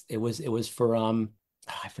 it was for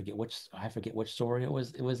I forget which story it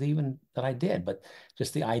was even that I did, but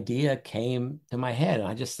just the idea came to my head, and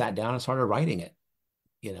I just sat down and started writing it.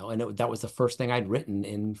 And that was the first thing I'd written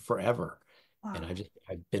in forever. And wow.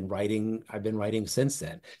 I've been writing since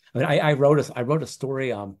then. I mean, I wrote a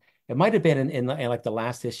story. It might have been in like the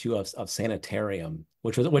last issue of Sanitarium,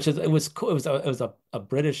 which is it was cool. It was a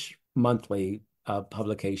British monthly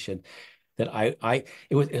publication that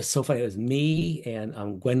it was so funny. It was me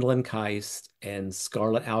and Gwendolyn Keist and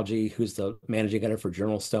Scarlett Alge, who's the managing editor for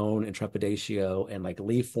Journal Stone and Trepidatio, and like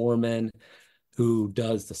Lee Foreman, who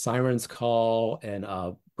does the Sirens Call, and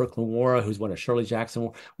Brooklyn Wara, who's one of Shirley Jackson.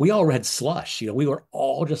 We all read Slush. We were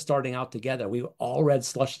all just starting out together. We all read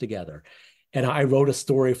Slush together. And I wrote a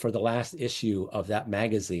story for the last issue of that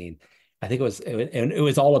magazine. I think and it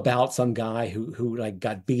was all about some guy who like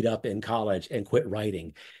got beat up in college and quit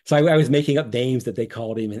writing. So I was making up names that they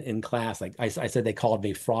called him in class. Like I said, they called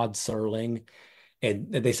me Fraud Serling,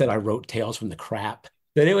 and they said I wrote Tales from the Crap.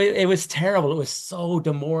 But it was terrible. It was so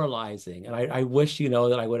demoralizing. And I wish,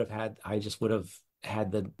 that I just would have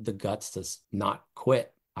had the guts to not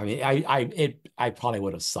quit. I mean, I probably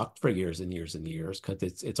would have sucked for years and years and years,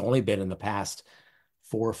 because it's only been in the past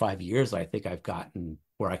 4 or 5 years I think I've gotten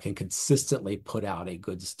where I can consistently put out a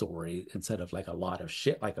good story instead of like a lot of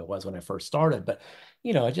shit like it was when I first started. But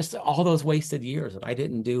just all those wasted years that I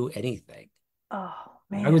didn't do anything. Oh,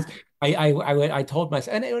 I was man. I told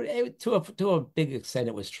myself, and to a big extent,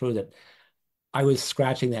 it was true that I was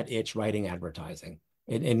scratching that itch writing advertising,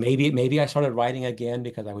 and maybe I started writing again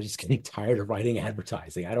because I was just getting tired of writing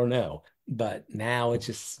advertising. I don't know, but now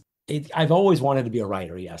I've always wanted to be a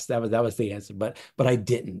writer. Yes, that was the answer, but I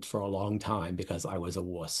didn't for a long time because I was a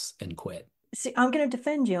wuss and quit. See, I'm going to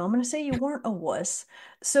defend you. I'm going to say you weren't a wuss.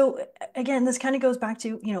 So again, this kind of goes back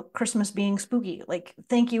to, Christmas being spooky. Like,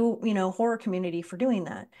 thank you, horror community for doing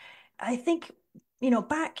that. I think,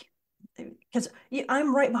 back because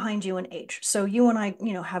I'm right behind you in age. So you and I,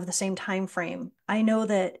 have the same time frame. I know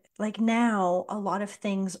that like now a lot of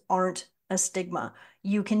things aren't a stigma.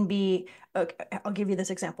 You can be, I'll give you this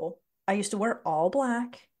example. I used to wear all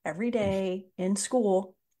black every day in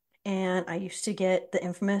school, and I used to get the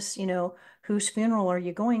infamous, whose funeral are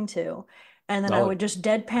you going to? And then I Oh would just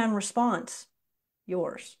deadpan response,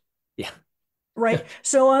 yours. yeah, Right.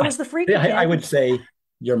 So I was the freaky I kid. would say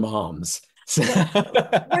your mom's.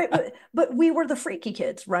 Right. Right. But we were the freaky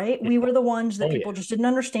kids, right? We were the ones that Oh people yeah, just didn't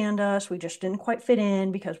understand us. We just didn't quite fit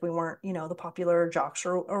in because we weren't, the popular jocks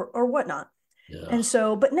or whatnot. yeah. And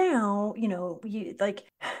so, but now, you like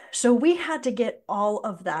So we had to get all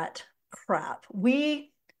of that crap.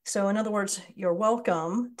 So in other words, you're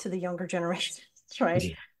welcome to the younger generation, right?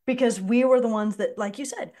 Yeah. Because we were the ones that, like you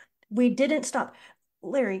said, we didn't stop.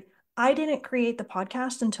 Larry, I didn't create the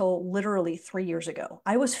podcast until literally 3 years ago.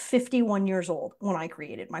 I was 51 years old when I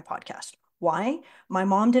created my podcast. Why? My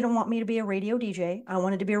mom didn't want me to be a radio DJ. I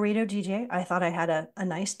wanted to be a radio DJ. I thought I had a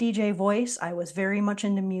nice DJ voice. I was very much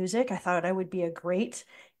into music. I thought I would be a great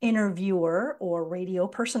interviewer or radio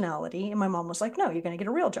personality. And my mom was like, no, you're going to get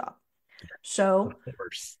a real job. Of So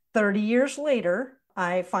course. 30 years later,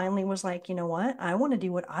 I finally was like, you know what? I want to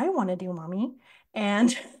do what I want to do, mommy.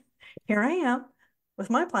 And here I am with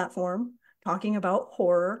my platform talking about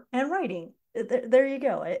horror and writing. There you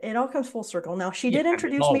go. It all comes full circle. Now, she Yeah, did I mean, it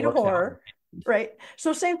introduce all me to works out. horror, right?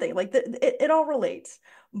 So, same thing, like it all relates.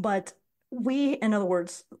 But in other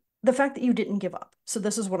words, the fact that you didn't give up. So,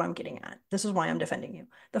 this is what I'm getting at. This is why I'm defending you.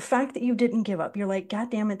 The fact that you didn't give up, you're like,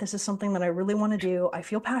 God damn it, this is something that I really want to do. I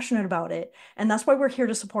feel passionate about it. And that's why we're here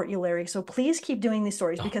to support you, Larry. So, please keep doing these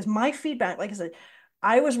stories Oh, because my feedback, like I said,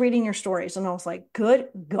 I was reading your stories and I was like, good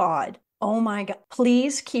God. Oh my God,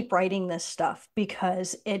 please keep writing this stuff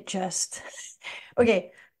because it just,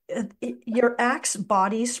 okay, your Axe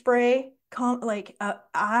body spray, I was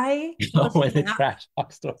in the trash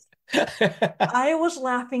box store. I was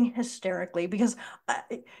laughing hysterically because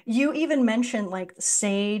you even mentioned like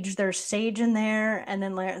sage, there's sage in there, and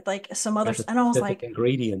then like some Got others, the and I was specific like,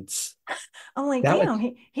 ingredients. I'm like, That was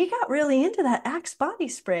damn, he got really into that Axe body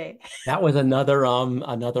spray. that was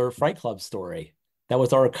another Fright Club story. That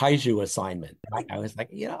was our kaiju assignment. Like, I was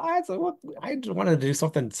like, I just wanted to do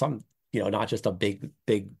something, not just a big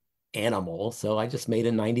animal. So I just made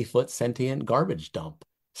a 90-foot sentient garbage dump.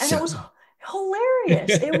 and it So was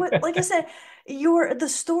hilarious. It was like I said, the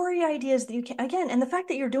story ideas that you can again, and the fact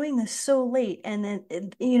that you're doing this so late, and then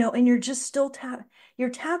and you're just still you're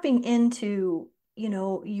tapping into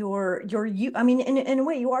your youth. I mean, in a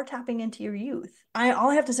way, you are tapping into your youth.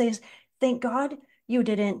 All I have to say is, thank God you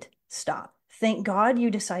didn't stop. Thank God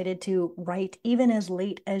you decided to write even as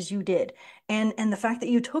late as you did. And the fact that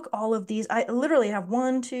you took all of these, I literally have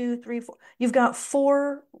one, two, three, four. You've got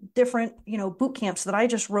four different, boot camps that I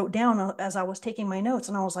just wrote down as I was taking my notes.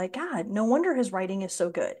 And I was like, God, no wonder his writing is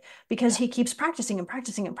so good because he keeps practicing and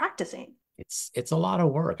practicing and practicing. it's a lot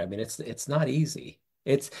of work. I mean, it's not easy.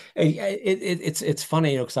 It's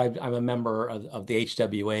funny, because I'm a member of the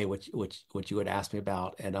HWA, which you had asked me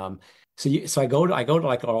about, and so I go to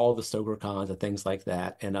like all the Stoker cons and things like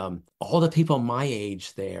that, and all the people my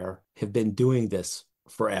age there have been doing this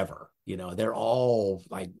forever. They're all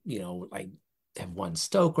like have won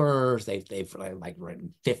Stokers. They've like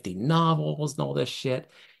written 50 novels and all this shit.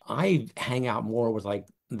 I hang out more with like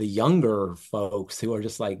the younger folks who are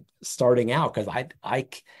just like starting out because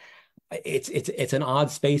it's an odd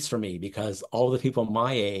space for me because all the people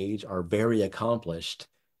my age are very accomplished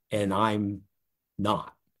and I'm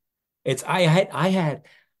not. It's I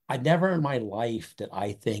never in my life did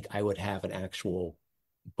I think I would have an actual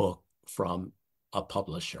book from a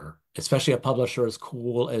publisher, especially a publisher as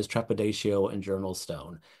cool as Trepidatio and Journal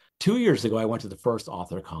Stone. 2 years ago, I went to the first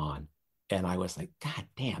author con and I was like, God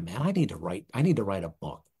damn, man, I need to write a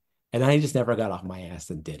book. And I just never got off my ass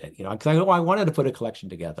and did it, because I wanted to put a collection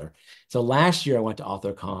together. So last year I went to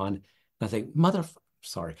AuthorCon and I was like,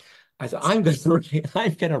 sorry. I said, I'm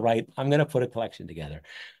gonna put a collection together.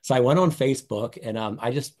 So I went on Facebook and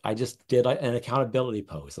I just did an accountability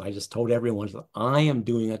post. And I just told everyone I am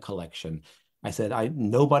doing a collection. I said,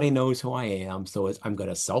 nobody knows who I am, so I'm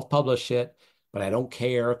gonna self-publish it, but I don't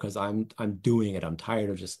care because I'm doing it. I'm tired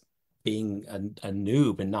of just being a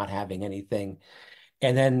noob and not having anything.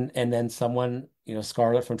 And then someone,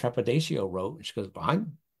 Scarlett from Trepidatio wrote, and she goes, well,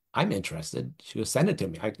 I'm interested. She goes, send it to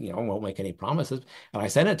me. I won't make any promises. And I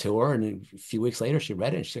sent it to her, and a few weeks later, she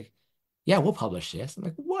read it, and she's like, yeah, we'll publish this. I'm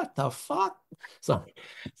like, what the fuck? So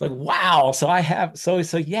it's like, wow. So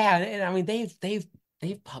yeah. And I mean, they've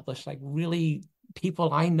published like really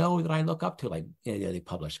people I know that I look up to. Like, they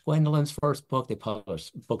published Gwendolyn's first book. They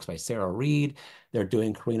published books by Sarah Reed. They're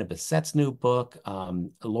doing Karina Bassett's new book.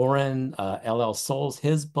 Lauren LL Souls,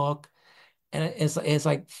 his book. And it's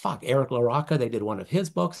like, fuck, Eric LaRocca, they did one of his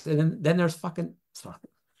books. And then there's fucking, so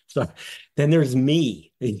then there's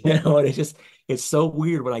me, and it's so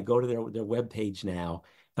weird when I go to their webpage now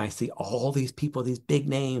and I see all these people, these big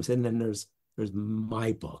names, and then there's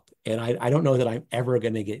my book. And I don't know that I'm ever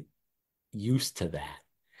going to get used to that.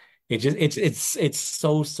 It's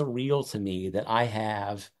so surreal to me that I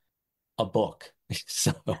have a book.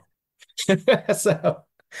 So so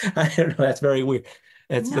I don't know. That's very weird.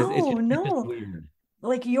 It's No, just no. weird.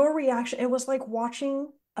 Like your reaction, it was like watching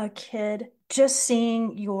a kid, just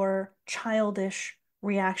seeing your childish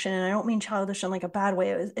reaction, and I don't mean childish in like a bad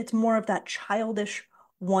way. It's more of that childish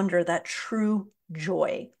wonder, that true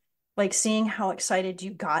joy. Like seeing how excited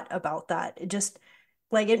you got about that. It just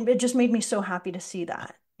like it just made me so happy to see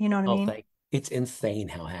that. You know what I Oh, mean? thank. It's insane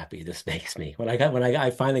how happy this makes me. I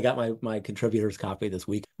finally got my contributor's copy this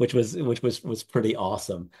week, which was pretty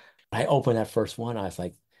awesome. I opened that first one, I was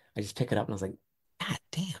like, I just pick it up and I was like, God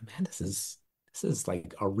damn, man, this is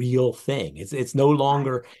like a real thing. It's no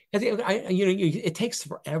longer. It takes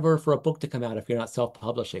forever for a book to come out if you're not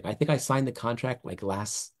self-publishing. I think I signed the contract like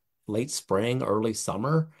last late spring, early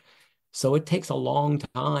summer. So it takes a long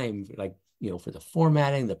time, like, for the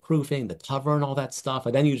formatting, the proofing, the cover, and all that stuff.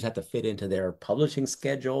 And then you just have to fit into their publishing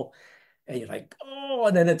schedule. And you're like, oh,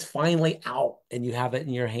 and then it's finally out and you have it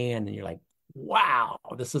in your hand and you're like, wow,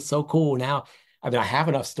 this is so cool. Now, I mean, I have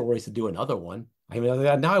enough stories to do another one. I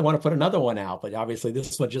mean, now I want to put another one out, but obviously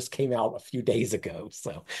this one just came out a few days ago.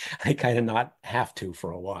 So I kind of not have to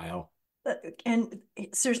for a while. And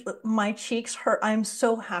seriously, my cheeks hurt. I'm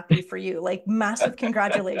so happy for you. Like massive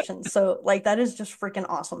congratulations. So like that is just freaking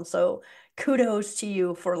awesome. So kudos to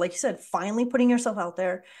you for, like you said, finally putting yourself out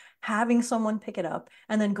there, having someone pick it up,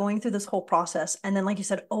 and then going through this whole process. And then, like you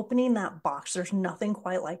said, opening that box. There's nothing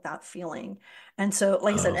quite like that feeling. And so,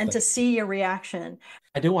 like I said, Oh, and to thank see your reaction.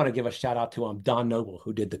 I do want to give a shout out to Don Noble,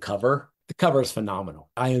 who did the cover. The cover is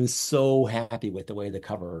phenomenal. I am so happy with the way the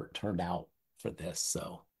cover turned out for this.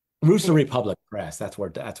 So Rooster It, Republic Press,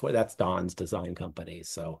 that's Don's design company.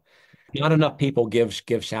 So not enough people give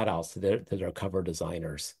shout outs to their cover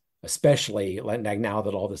designers, especially like now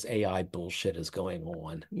that all this AI bullshit is going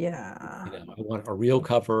on. yeah. I want a real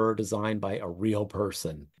cover designed by a real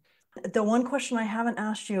person. The one question I haven't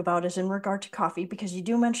asked you about is in regard to coffee, because you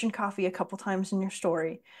do mention coffee a couple times in your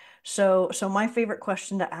story. So my favorite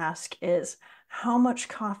question to ask is, how much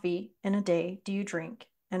coffee in a day do you drink,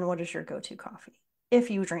 and what is your go-to coffee, if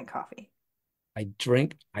you drink coffee? I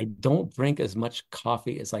don't drink as much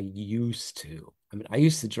coffee as I used to. I mean,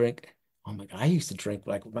 oh my God, I used to drink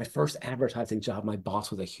like my first advertising job, my boss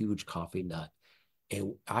was a huge coffee nut.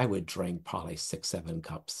 And I would drink probably 6, 7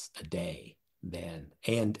 cups a day then,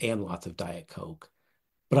 and lots of Diet Coke.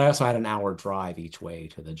 But I also had an hour drive each way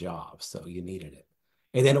to the job, so you needed it.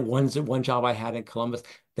 And then one job I had in Columbus,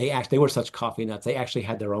 they were such coffee nuts. They actually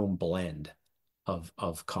had their own blend of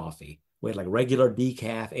coffee. We had like regular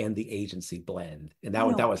decaf and the agency blend, and that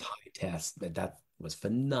No was high test. That was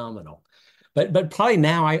phenomenal. But probably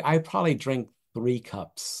now I probably drink 3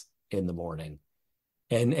 cups in the morning,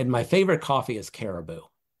 and my favorite coffee is Caribou,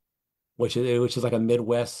 which is like a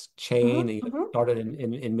Midwest way. chain. It started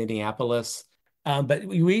in Minneapolis. But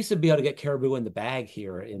we used to be able to get Caribou in the bag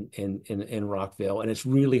here in Rockville, and it's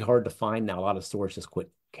really hard to find now. A lot of stores just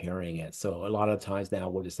quit carrying it. So a lot of times now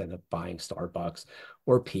we'll just end up buying Starbucks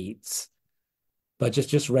or Pete's, but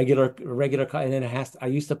just regular. And then I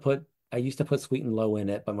used to put sweet and low in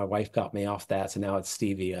it, but my wife got me off that, so now it's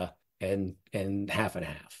stevia and half and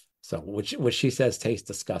half. So which she says tastes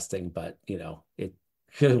disgusting, but it.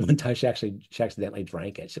 One time she accidentally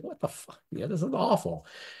drank it. She said, "What the fuck? Yeah, this is awful."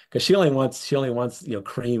 Because she only wants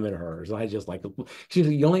cream in hers. And I just like she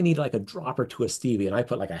said, "You only need like a drop or two of stevia," and I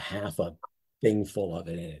put like a half a thing full of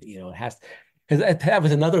it in it. It has because that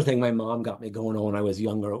was another thing my mom got me going on when I was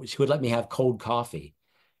younger. She would let me have cold coffee.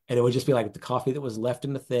 And it would just be like the coffee that was left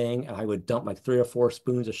in the thing, and I would dump like 3 or 4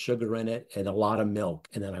 spoons of sugar in it and a lot of milk,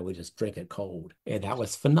 and then I would just drink it cold. And that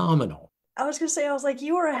was phenomenal. I was gonna say, I was like,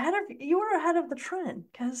 you were ahead of the trend,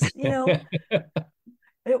 because it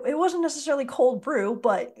wasn't necessarily cold brew,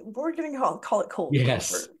 but we're gonna call it cold brew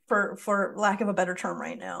Yes. for lack of a better term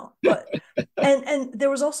right now. But and there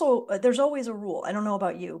was also there's always a rule. I don't know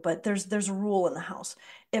about you, but there's a rule in the house.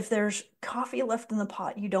 If there's coffee left in the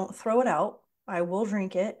pot, you don't throw it out. I will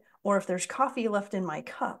drink it. Or if there's coffee left in my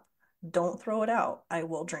cup, don't throw it out. I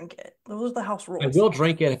will drink it. Those are the house I rules. will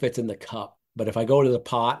drink it if it's in the cup. But if I go to the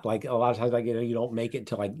pot, like a lot of times, like you don't make it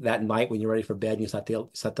until like that night when you're ready for bed, and you set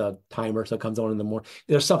the timer so it comes on in the morning.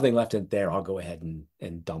 There's something left in there. I'll go ahead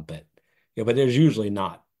and dump it. But there's usually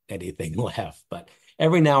not anything left. But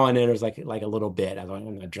every now and then there's like a little bit.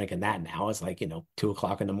 I'm not drinking that now. It's like 2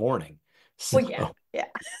 o'clock in the morning. So Well, yeah, yeah.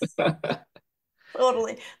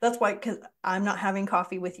 Totally. That's why, because I'm not having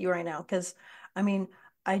coffee with you right now. Because I mean,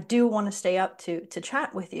 I do want to stay up to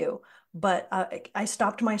chat with you, but I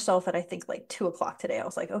stopped myself at I think like 2 o'clock today. I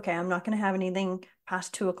was like, okay, I'm not going to have anything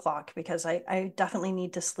past 2 o'clock because I definitely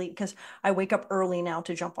need to sleep because I wake up early now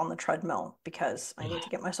to jump on the treadmill because I need to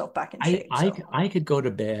get myself back in I shape. I So I could go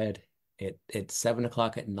to bed at 7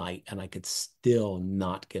 o'clock at night and I could still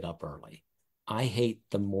not get up early. I hate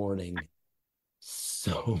the morning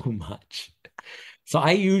so much. So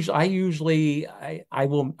I usually I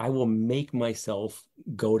will make myself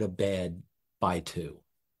go to bed by 2.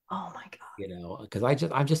 Oh my God. Because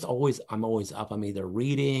I'm always up. I'm either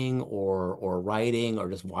reading or writing or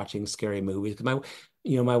just watching scary movies. Because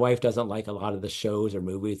my wife doesn't like a lot of the shows or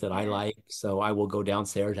movies that I Yeah. like. So I will go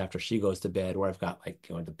downstairs after she goes to bed, where I've got like,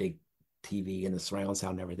 the big TV and the surround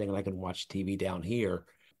sound and everything, and I can watch TV down here.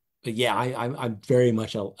 But yeah, I'm very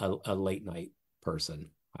much a late night person.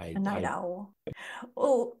 A night I owl.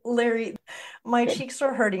 Well, Larry, my cheeks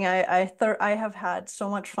are hurting. I have had so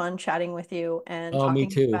much fun chatting with you and Oh, me talking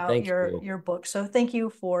too. about Thank your you. book. So thank you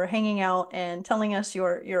for hanging out and telling us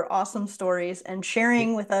your awesome stories and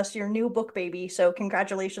sharing with us your new book baby. So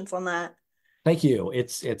congratulations on that. Thank you.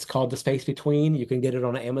 It's called The Space Between. You can get it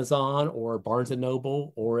on Amazon or Barnes and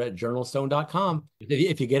Noble or at journalstone.com.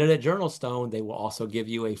 If you get it at Journalstone, they will also give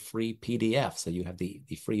you a free PDF, so you have the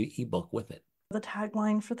free ebook with it. The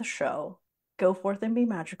tagline for the show, go forth and be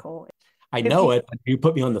magical. I If know you it, but you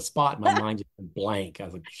put me on the spot. My mind just went blank. I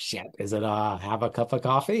was like, shit, is it have a cup of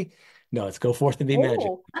coffee? No, it's go forth and be magic.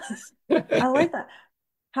 Oh, I like that.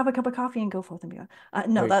 Have a cup of coffee and go forth and be.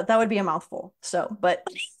 No, Wait, that would be a mouthful. So, but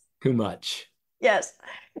too much. yes,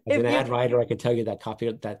 As an if ad you writer, I can tell you that copy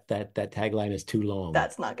that tagline is too long.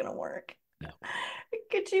 that's not gonna work. No.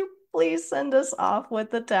 Could you please send us off with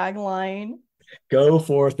the tagline? Go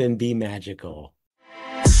forth and be magical.